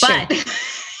 Sure.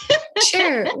 But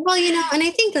sure. Well, and I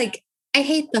think I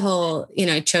hate the whole,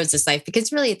 chose this life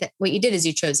because really what you did is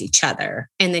you chose each other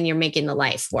and then you're making the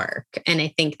life work. And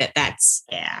I think that's,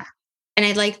 and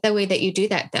I like the way that you do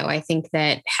that though. I think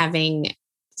that having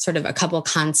sort of a couple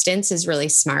constants is really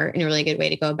smart and a really good way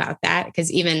to go about that.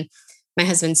 Because even my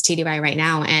husband's TDY right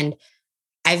now, and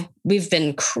we've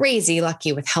been crazy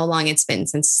lucky with how long it's been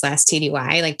since last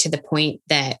TDY, to the point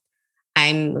that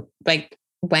I'm like,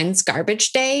 when's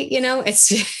garbage day?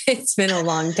 It's been a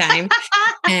long time.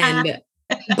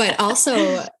 But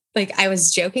also I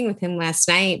was joking with him last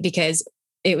night because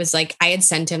it was I had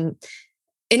sent him,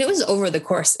 and it was over the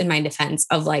course in my defense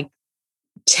of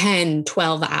 10,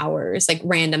 12 hours,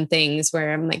 random things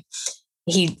where I'm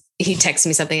he texts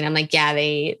me something and I'm like, yeah,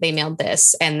 they mailed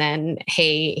this. And then,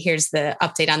 hey, here's the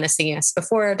update on this thing you asked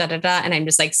before, da, da, da. And I'm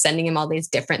just sending him all these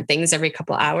different things every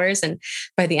couple hours. And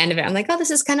by the end of it, I'm like, oh, this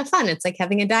is kind of fun. It's like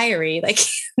having a diary.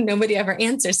 Nobody ever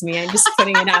answers me. I'm just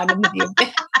putting it out in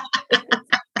the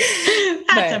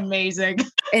That's amazing.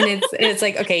 And it's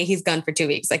like, okay, he's gone for 2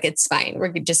 weeks. Like, it's fine.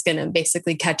 We're just going to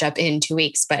basically catch up in 2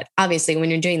 weeks. But obviously when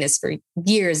you're doing this for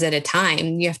years at a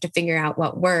time, you have to figure out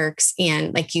what works.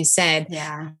 And like you said,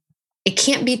 it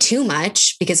can't be too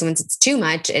much, because once it's too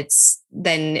much, it's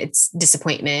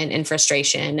disappointment and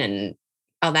frustration and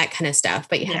all that kind of stuff.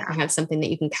 But you have to have something that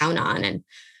you can count on and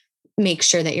make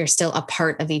sure that you're still a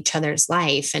part of each other's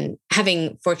life. And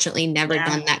having fortunately never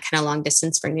done that kind of long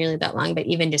distance for nearly that long, but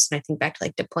even just when I think back to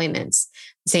like deployments,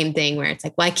 same thing where it's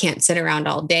like, well, I can't sit around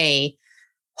all day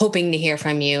hoping to hear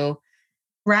from you.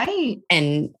 Right.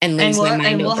 And lose my mind.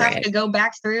 And we'll have to go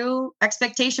back through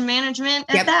expectation management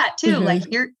at that too. Mm-hmm.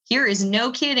 Like here is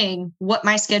no kidding what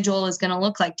my schedule is going to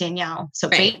look like, Danielle. So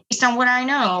based on what I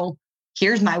know,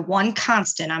 here's my one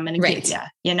constant I'm going to give you,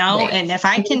 you know, and if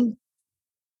I can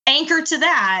anchor to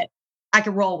that, I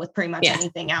could roll with pretty much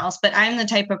anything else. But I'm the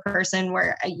type of person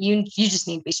where you just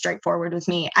need to be straightforward with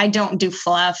me. I don't do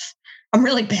fluff. I'm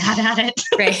really bad at it.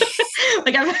 Right.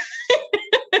 Like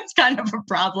it's kind of a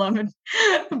problem,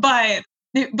 but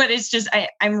it's just,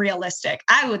 I'm realistic.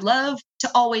 I would love to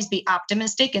always be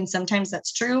optimistic. And sometimes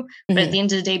that's true. But at the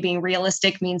end of the day, being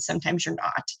realistic means sometimes you're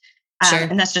not.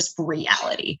 And that's just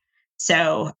reality.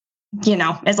 So, you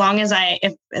know, as long as I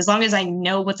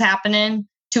know what's happening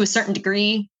to a certain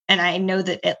degree, and I know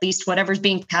that at least whatever's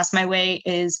being passed my way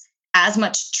is as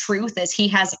much truth as he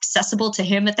has accessible to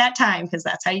him at that time, because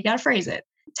that's how you got to phrase it.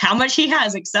 It's how much he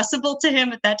has accessible to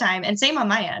him at that time. And same on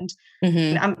my end.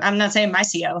 Mm-hmm. I'm not saying my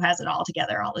CO has it all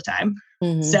together all the time.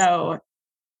 Mm-hmm. So,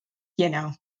 you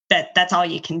know, that's all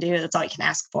you can do. That's all you can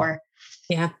ask for.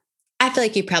 Yeah. I feel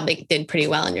like you probably did pretty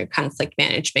well in your conflict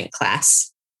management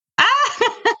class.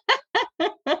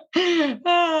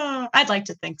 I'd like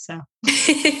to think so.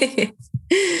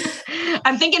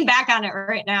 I'm thinking back on it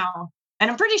right now, and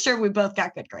I'm pretty sure we both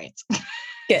got good grades.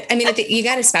 Good. I mean, you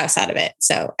got a spouse out of it,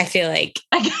 so I feel like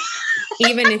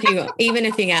even if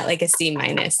you got like a C-,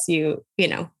 you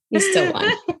still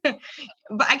won.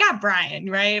 But I got Brian,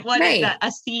 right? What is that?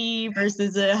 A C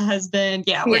versus a husband?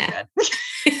 Yeah, we're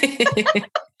good.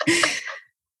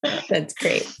 That's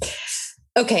great.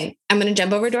 Okay, I'm going to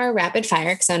jump over to our rapid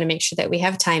fire because I want to make sure that we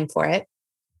have time for it.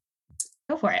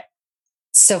 Go for it.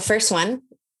 So first one,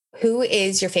 who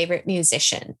is your favorite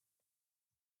musician?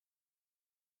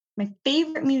 My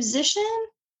favorite musician?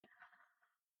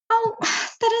 Oh,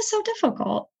 that is so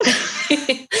difficult.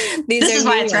 This is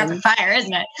why it's rapid fire,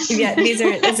 isn't it? Yeah,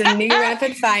 it's a new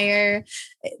rapid fire.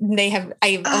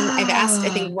 I've asked, I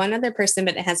think, one other person,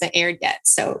 but it hasn't aired yet.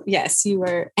 So yes, you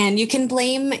were, and you can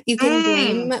blame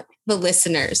the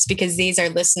listeners because these are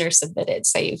listener submitted.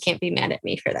 So you can't be mad at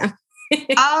me for them.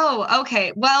 Oh,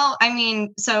 okay. Well, I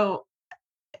mean, so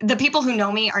the people who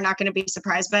know me are not going to be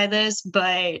surprised by this,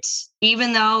 but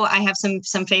even though I have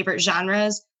some favorite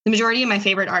genres, the majority of my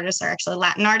favorite artists are actually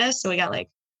Latin artists. So we got like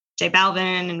J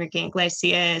Balvin, Enrique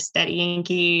Iglesias, Daddy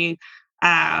Yankee.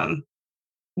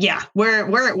 Yeah,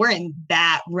 we're in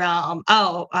that realm.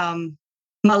 Oh,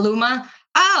 Maluma.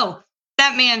 Oh,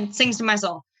 that man sings to my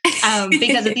soul.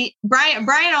 Because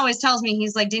Brian always tells me,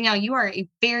 he's like, Danielle, you are a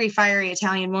very fiery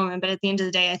Italian woman, but at the end of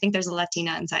the day, I think there's a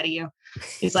Latina inside of you.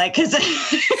 He's like, because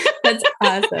that's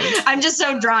awesome. I'm just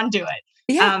so drawn to it.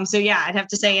 Yeah. So yeah, I'd have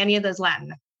to say any of those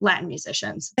Latin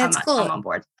musicians. That's cool. I'm on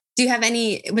board. Do you have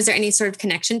was there any sort of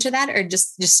connection to that, or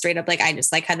just straight up like, I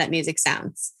just like how that music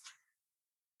sounds?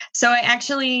 So I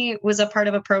actually was a part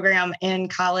of a program in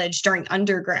college during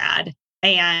undergrad,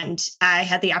 and I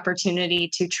had the opportunity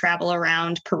to travel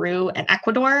around Peru and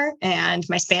Ecuador, and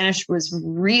my Spanish was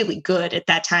really good at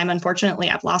that time. Unfortunately,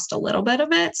 I've lost a little bit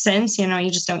of it since, you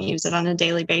just don't use it on a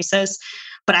daily basis,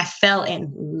 but I fell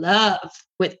in love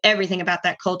with everything about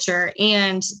that culture.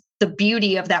 And the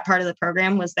beauty of that part of the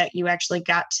program was that you actually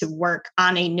got to work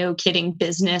on a no kidding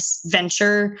business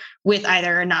venture with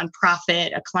either a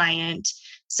nonprofit, a client,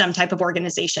 some type of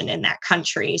organization in that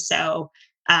country. So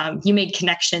you made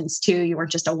connections too. You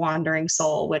weren't just a wandering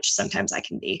soul, which sometimes I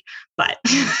can be, but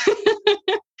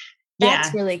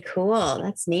That's really cool.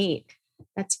 That's neat.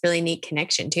 That's a really neat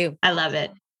connection too. I love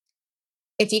it.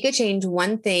 If you could change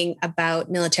one thing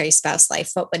about military spouse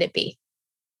life, what would it be?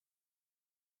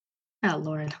 Oh,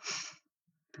 Lord.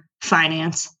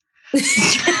 Finance.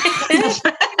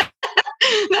 The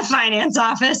finance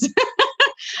office.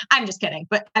 I'm just kidding,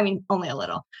 but I mean, only a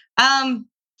little.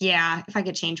 Yeah, if I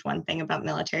could change one thing about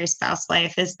military spouse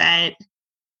life is that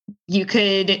you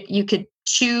could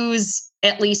choose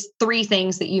at least 3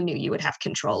 things that you knew you would have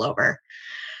control over.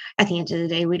 at the end of the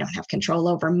day, we don't have control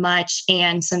over much.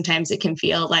 And sometimes it can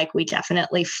feel like we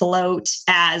definitely float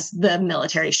as the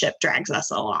military ship drags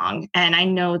us along. And I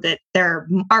know that there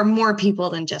are more people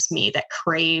than just me that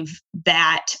crave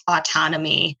that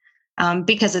autonomy.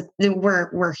 Because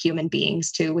we're human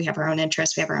beings too. We have our own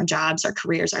interests, we have our own jobs, our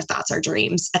careers, our thoughts, our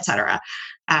dreams, etc.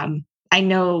 I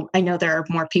know there are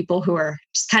more people who are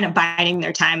just kind of biding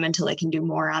their time until they can do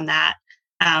more on that.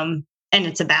 And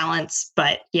it's a balance.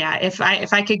 But yeah, if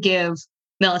I could give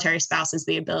military spouses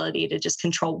the ability to just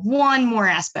control one more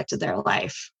aspect of their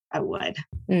life, I would.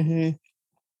 Mm-hmm.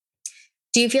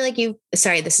 Do you feel like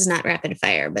sorry, this is not rapid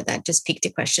fire, but that just piqued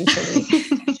a question for me.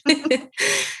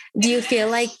 Do you feel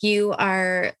like you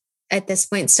are at this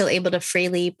point still able to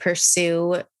freely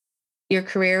pursue your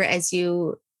career as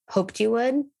you hoped you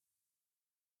would?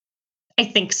 I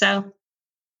think so.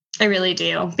 I really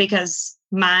do, because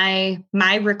my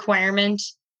requirement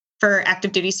for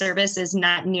active duty service is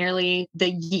not nearly the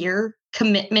year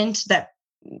commitment that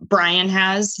Brian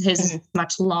has. His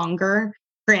much longer.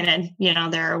 Granted,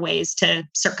 there are ways to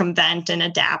circumvent and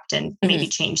adapt and maybe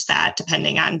change that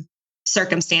depending on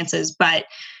circumstances. But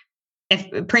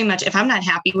if I'm not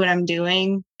happy what I'm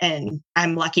doing, and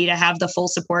I'm lucky to have the full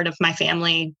support of my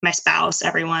family, my spouse,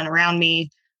 everyone around me,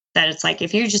 that it's like,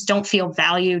 if you just don't feel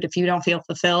valued, if you don't feel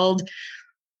fulfilled,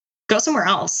 go somewhere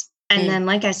else. And then,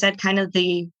 like I said, kind of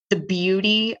the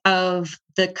beauty of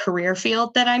the career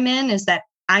field that I'm in is that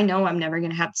I know I'm never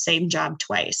going to have the same job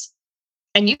twice.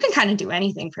 And you can kind of do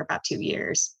anything for about 2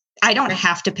 years. I don't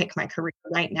have to pick my career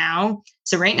right now.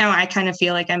 So right now I kind of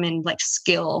feel like I'm in like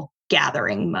skill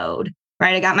gathering mode,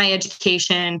 right? I got my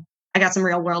education. I got some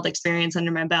real world experience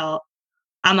under my belt.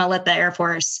 I'm going to let the Air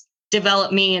Force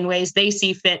develop me in ways they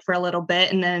see fit for a little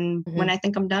bit. And then when I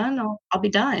think I'm done, I'll be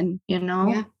done.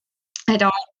 Yeah.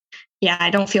 I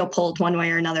don't feel pulled one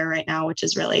way or another right now, which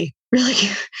is really, really,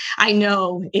 I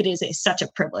know it is such a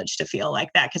privilege to feel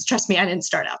like that. Cause trust me, I didn't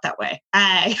start out that way.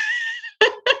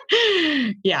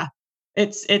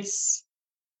 It's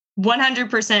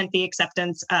 100% the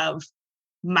acceptance of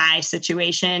my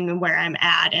situation, where I'm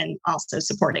at, and also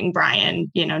supporting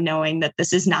Brian, knowing that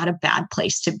this is not a bad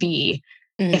place to be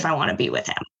if I want to be with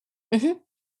him. Mm-hmm.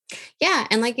 Yeah.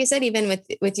 And like you said, even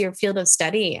with your field of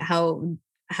study, how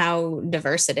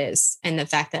diverse it is. And the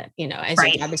fact that, as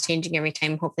your job is changing every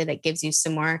time, hopefully that gives you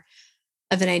some more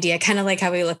of an idea, kind of like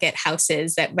how we look at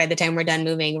houses, that by the time we're done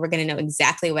moving, we're going to know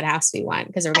exactly what house we want,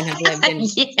 because we're going to have lived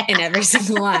in every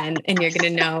single one. And you're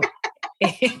going to know,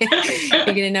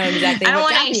 exactly I don't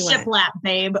what want job you a shiplap,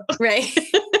 babe. Right.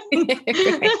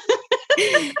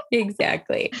 Right.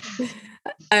 Exactly.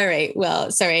 All right.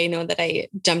 Well, sorry, I know that I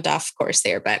jumped off course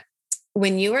there, but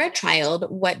when you were a child,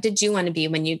 what did you want to be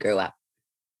when you grew up?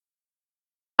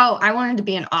 Oh, I wanted to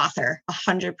be an author,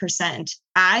 100%.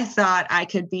 I thought I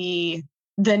could be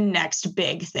the next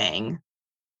big thing.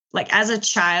 Like, as a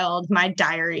child, my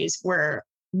diaries were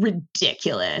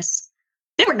ridiculous.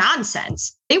 They were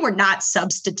nonsense. They were not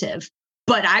substantive,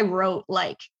 but I wrote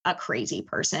like a crazy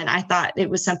person. I thought it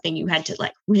was something you had to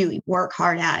like really work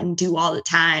hard at and do all the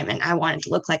time. And I wanted to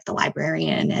look like the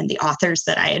librarian and the authors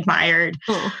that I admired.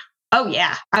 Oh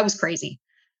yeah, I was crazy.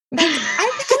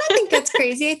 I don't think that's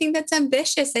crazy. I think that's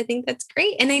ambitious. I think that's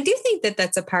great. And I do think that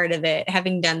that's a part of it.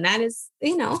 Having done that is,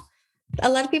 a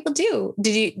lot of people do.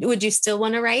 Would you still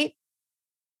want to write?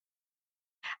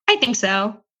 I think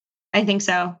so. It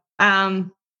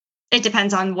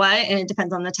depends on what, and it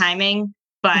depends on the timing.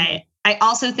 But I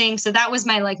also think, so that was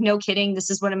my like, no kidding, this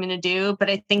is what I'm going to do. But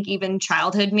I think even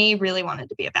childhood me really wanted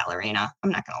to be a ballerina.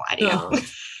 I'm not going to lie to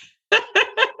you.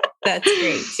 That's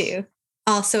great too.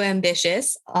 Also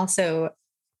ambitious, also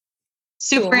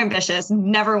super ambitious,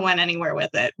 never went anywhere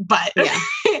with it, but yeah.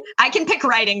 I can pick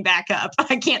writing back up.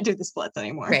 I can't do the splits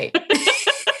anymore. Right.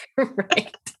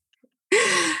 Right.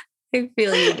 I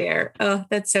feel you there. Oh,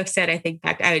 that's so sad. I think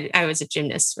back, I was a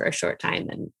gymnast for a short time,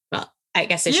 and well, I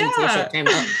guess I shouldn't say a short time.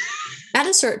 Well, not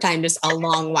a short time, just a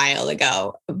long while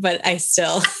ago, but I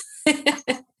still,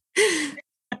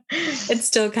 it's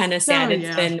still kind of sad.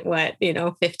 It's been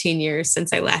 15 years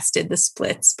since I last did the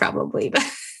splits, probably. But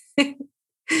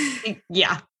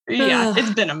yeah,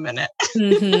 it's been a minute.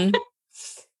 Mm-hmm.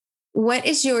 What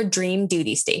is your dream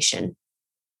duty station?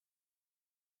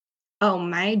 Oh,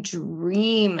 my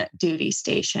dream duty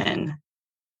station.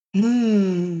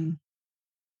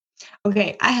 Okay,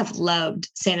 I have loved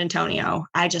San Antonio.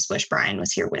 I just wish Brian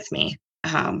was here with me.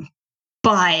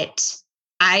 But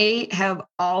I have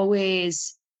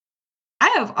always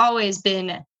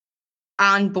been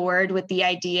on board with the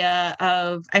idea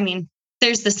of,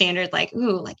 there's the standard, like,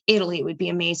 ooh, like Italy would be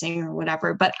amazing or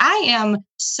whatever. But I am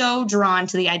so drawn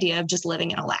to the idea of just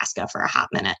living in Alaska for a hot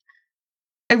minute.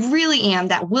 I really am.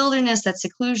 That wilderness, that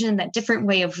seclusion, that different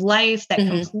way of life, that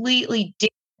completely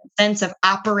different sense of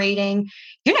operating.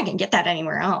 You're not going to get that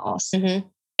anywhere else. And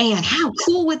how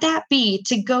cool would that be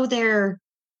to go there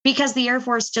because the Air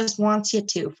Force just wants you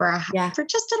to for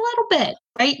just a little bit,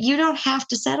 right? You don't have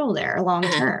to settle there long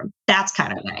term. That's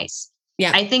kind of nice.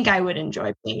 Yeah. I think I would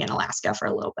enjoy being in Alaska for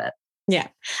a little bit. Yeah.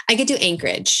 I could do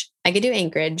Anchorage. I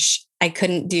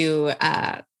couldn't do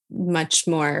much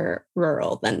more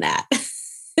rural than that.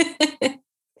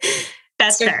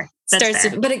 That's fair.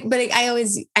 Fair. But I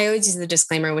always use the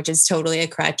disclaimer, which is totally a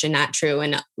crutch and not true,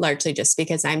 and largely just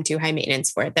because I'm too high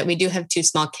maintenance for it, that we do have 2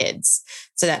 small kids.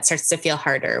 So that starts to feel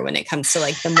harder when it comes to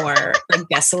like the more like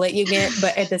desolate you get,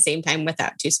 but at the same time,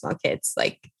 without 2 small kids,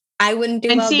 like I wouldn't do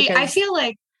and well. See, I feel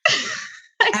like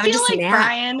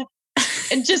Brian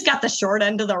just got the short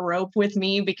end of the rope with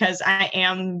me because I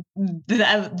am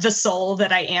the soul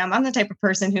that I am. I'm the type of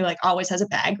person who like always has a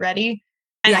bag ready.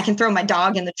 And I can throw my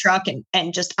dog in the truck and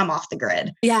just, I'm off the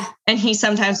grid. Yeah. And he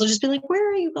sometimes will just be like, where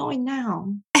are you going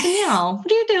now? Danielle,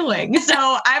 what are you doing?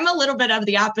 So I'm a little bit of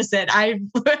the opposite. I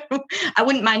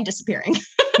wouldn't mind disappearing.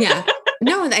 Yeah.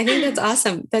 No, I think that's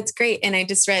awesome. That's great. And I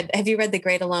just have you read The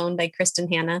Great Alone by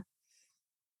Kristen Hanna?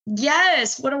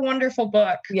 Yes. What a wonderful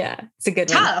book. Yeah. It's a good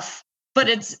one. Tough, but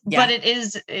it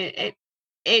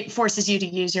forces you to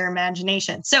use your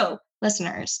imagination. So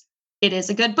listeners, it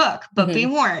is a good book, but be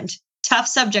warned. Tough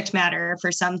subject matter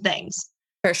for some things.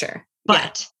 For sure.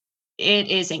 But it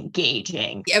is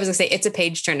engaging. I was gonna say it's a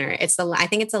page turner. I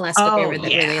think it's the last book I read that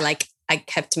really like I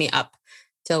kept me up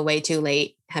till way too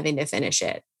late having to finish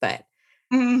it. But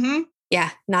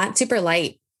yeah, not super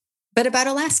light, but about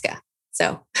Alaska.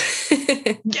 So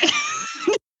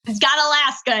it's got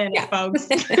Alaska in it, folks.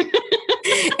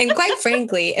 And quite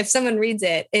frankly, if someone reads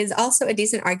it, is also a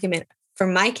decent argument for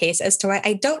my case as to why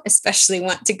I don't especially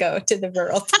want to go to the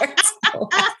rural parts of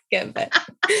Alaska. But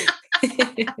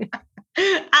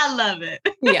I love it.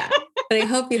 Yeah. But I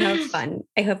hope you have fun.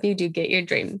 I hope you do get your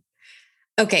dream.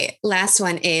 Okay. Last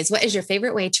one is, what is your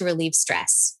favorite way to relieve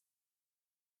stress?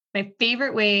 My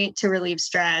favorite way to relieve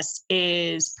stress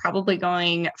is probably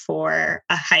going for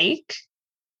a hike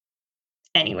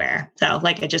anywhere. So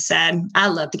like I just said, I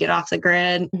love to get off the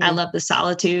grid. I love the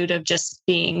solitude of just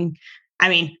being,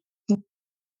 I love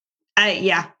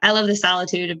the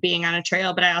solitude of being on a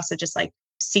trail, but I also just like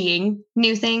seeing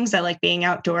new things. I like being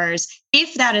outdoors.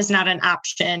 If that is not an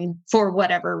option for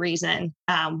whatever reason,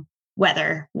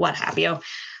 weather, what have you,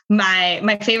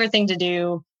 my favorite thing to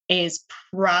do is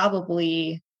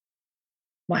probably,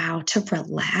 to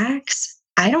relax.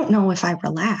 I don't know if I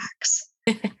relax.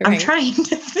 Right. I'm trying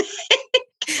to think.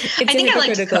 I think I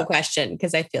like a critical question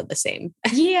because I feel the same.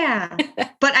 Yeah,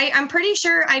 but I'm pretty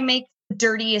sure I make the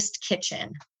dirtiest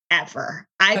kitchen ever.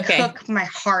 I cook my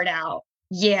heart out.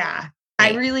 Yeah,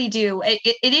 right. I really do.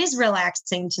 It is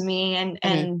relaxing to me.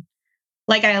 And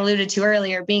like I alluded to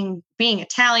earlier, being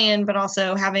Italian, but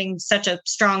also having such a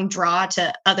strong draw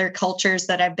to other cultures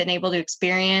that I've been able to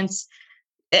experience.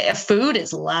 Food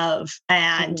is love.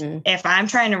 And if I'm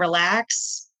trying to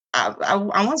relax, I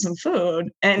want some food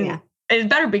and it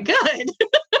better be good.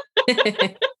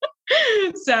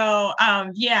 So,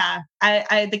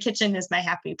 the kitchen is my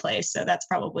happy place. So that's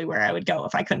probably where I would go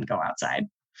if I couldn't go outside.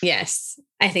 Yes.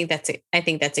 I think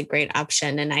that's a great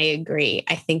option. And I agree.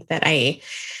 I think that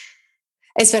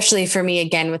especially for me,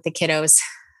 again, with the kiddos,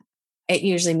 it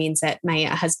usually means that my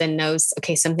husband knows,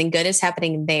 okay, something good is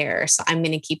happening there. So I'm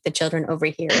going to keep the children over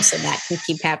here so that can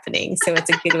keep happening. So it's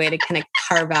a good way to kind of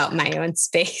carve out my own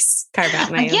space,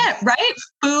 Yeah, right?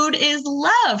 Food is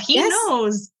love. He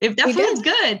knows if that food's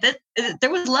good, that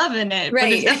there was love in it. Right.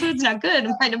 But if that food's not good,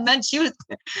 it might have meant she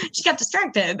got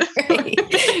distracted.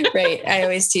 Right. I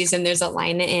always tease him. There's a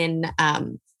line in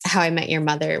How I Met Your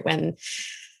Mother when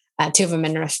two of them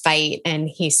in a fight, and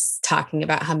he's talking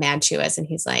about how mad she was, and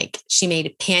he's like, she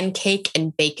made pancake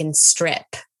and bacon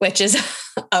strip, which is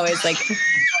always like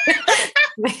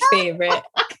my favorite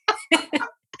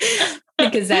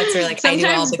because that's where like sometimes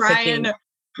I do all the cooking.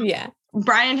 Yeah.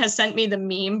 Brian has sent me the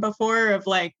meme before of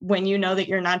like when you know that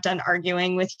you're not done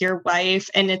arguing with your wife,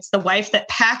 and it's the wife that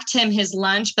packed him his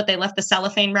lunch, but they left the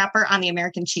cellophane wrapper on the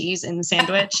American cheese in the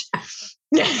sandwich.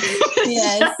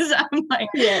 Yes. I'm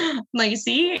like,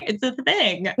 see, it's a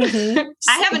thing.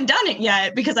 I haven't done it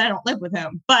yet because I don't live with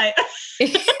him, but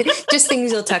just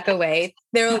things you'll tuck away.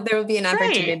 There will be an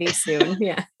opportunity soon.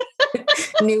 Yeah.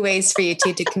 New ways for you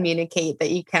two to communicate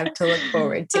that you have to look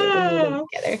forward to when you live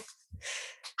together.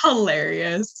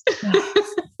 Hilarious.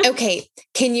 Okay.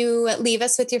 Can you leave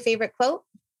us with your favorite quote?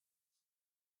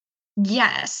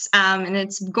 Yes. And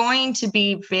it's going to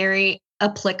be very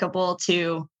applicable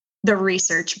to the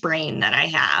research brain that I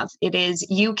have. It is,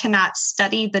 you cannot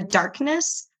study the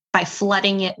darkness by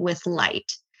flooding it with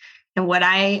light. And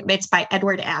it's by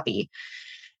Edward Abbey.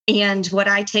 And what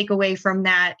I take away from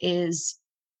that is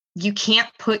you can't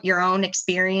put your own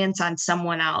experience on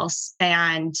someone else.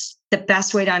 And the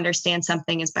best way to understand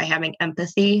something is by having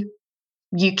empathy.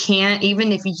 You can't,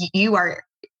 even if you are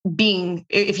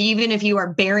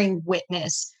bearing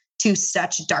witness to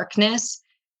such darkness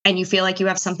and you feel like you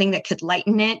have something that could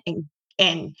lighten it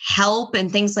and help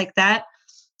and things like that,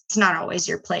 it's not always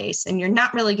your place. And you're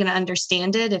not really going to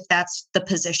understand it if that's the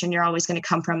position you're always going to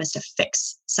come from, is to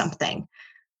fix something.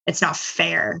 It's not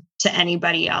fair to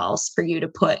anybody else for you to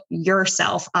put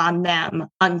yourself on them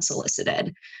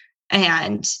unsolicited.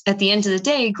 And at the end of the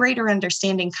day, greater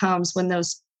understanding comes when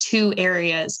those two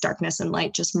areas, darkness and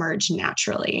light, just merge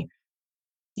naturally.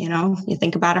 You know, you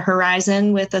think about a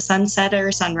horizon with a sunset or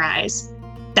a sunrise.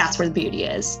 That's where the beauty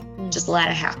is. Just let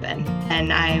it happen.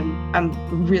 And I'm a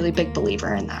really big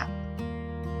believer in that.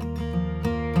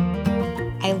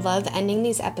 I love ending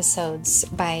these episodes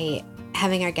by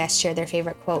having our guests share their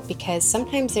favorite quote, because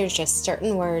sometimes there's just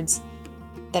certain words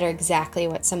that are exactly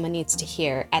what someone needs to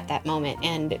hear at that moment.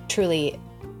 And truly,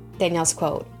 Danielle's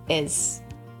quote is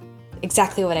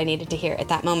exactly what I needed to hear at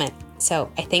that moment.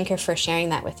 So I thank her for sharing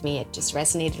that with me. It just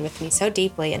resonated with me so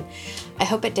deeply, and I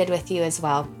hope it did with you as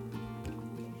well.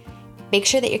 Make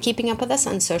sure that you're keeping up with us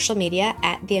on social media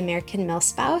at The American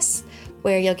Milspouse,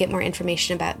 where you'll get more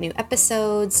information about new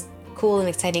episodes, cool and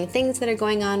exciting things that are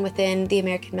going on within The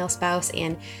American Milspouse,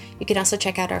 and you can also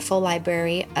check out our full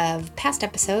library of past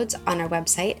episodes on our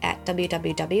website at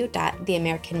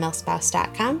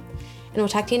www.theamericanmilspouse.com, and we'll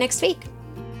talk to you next week.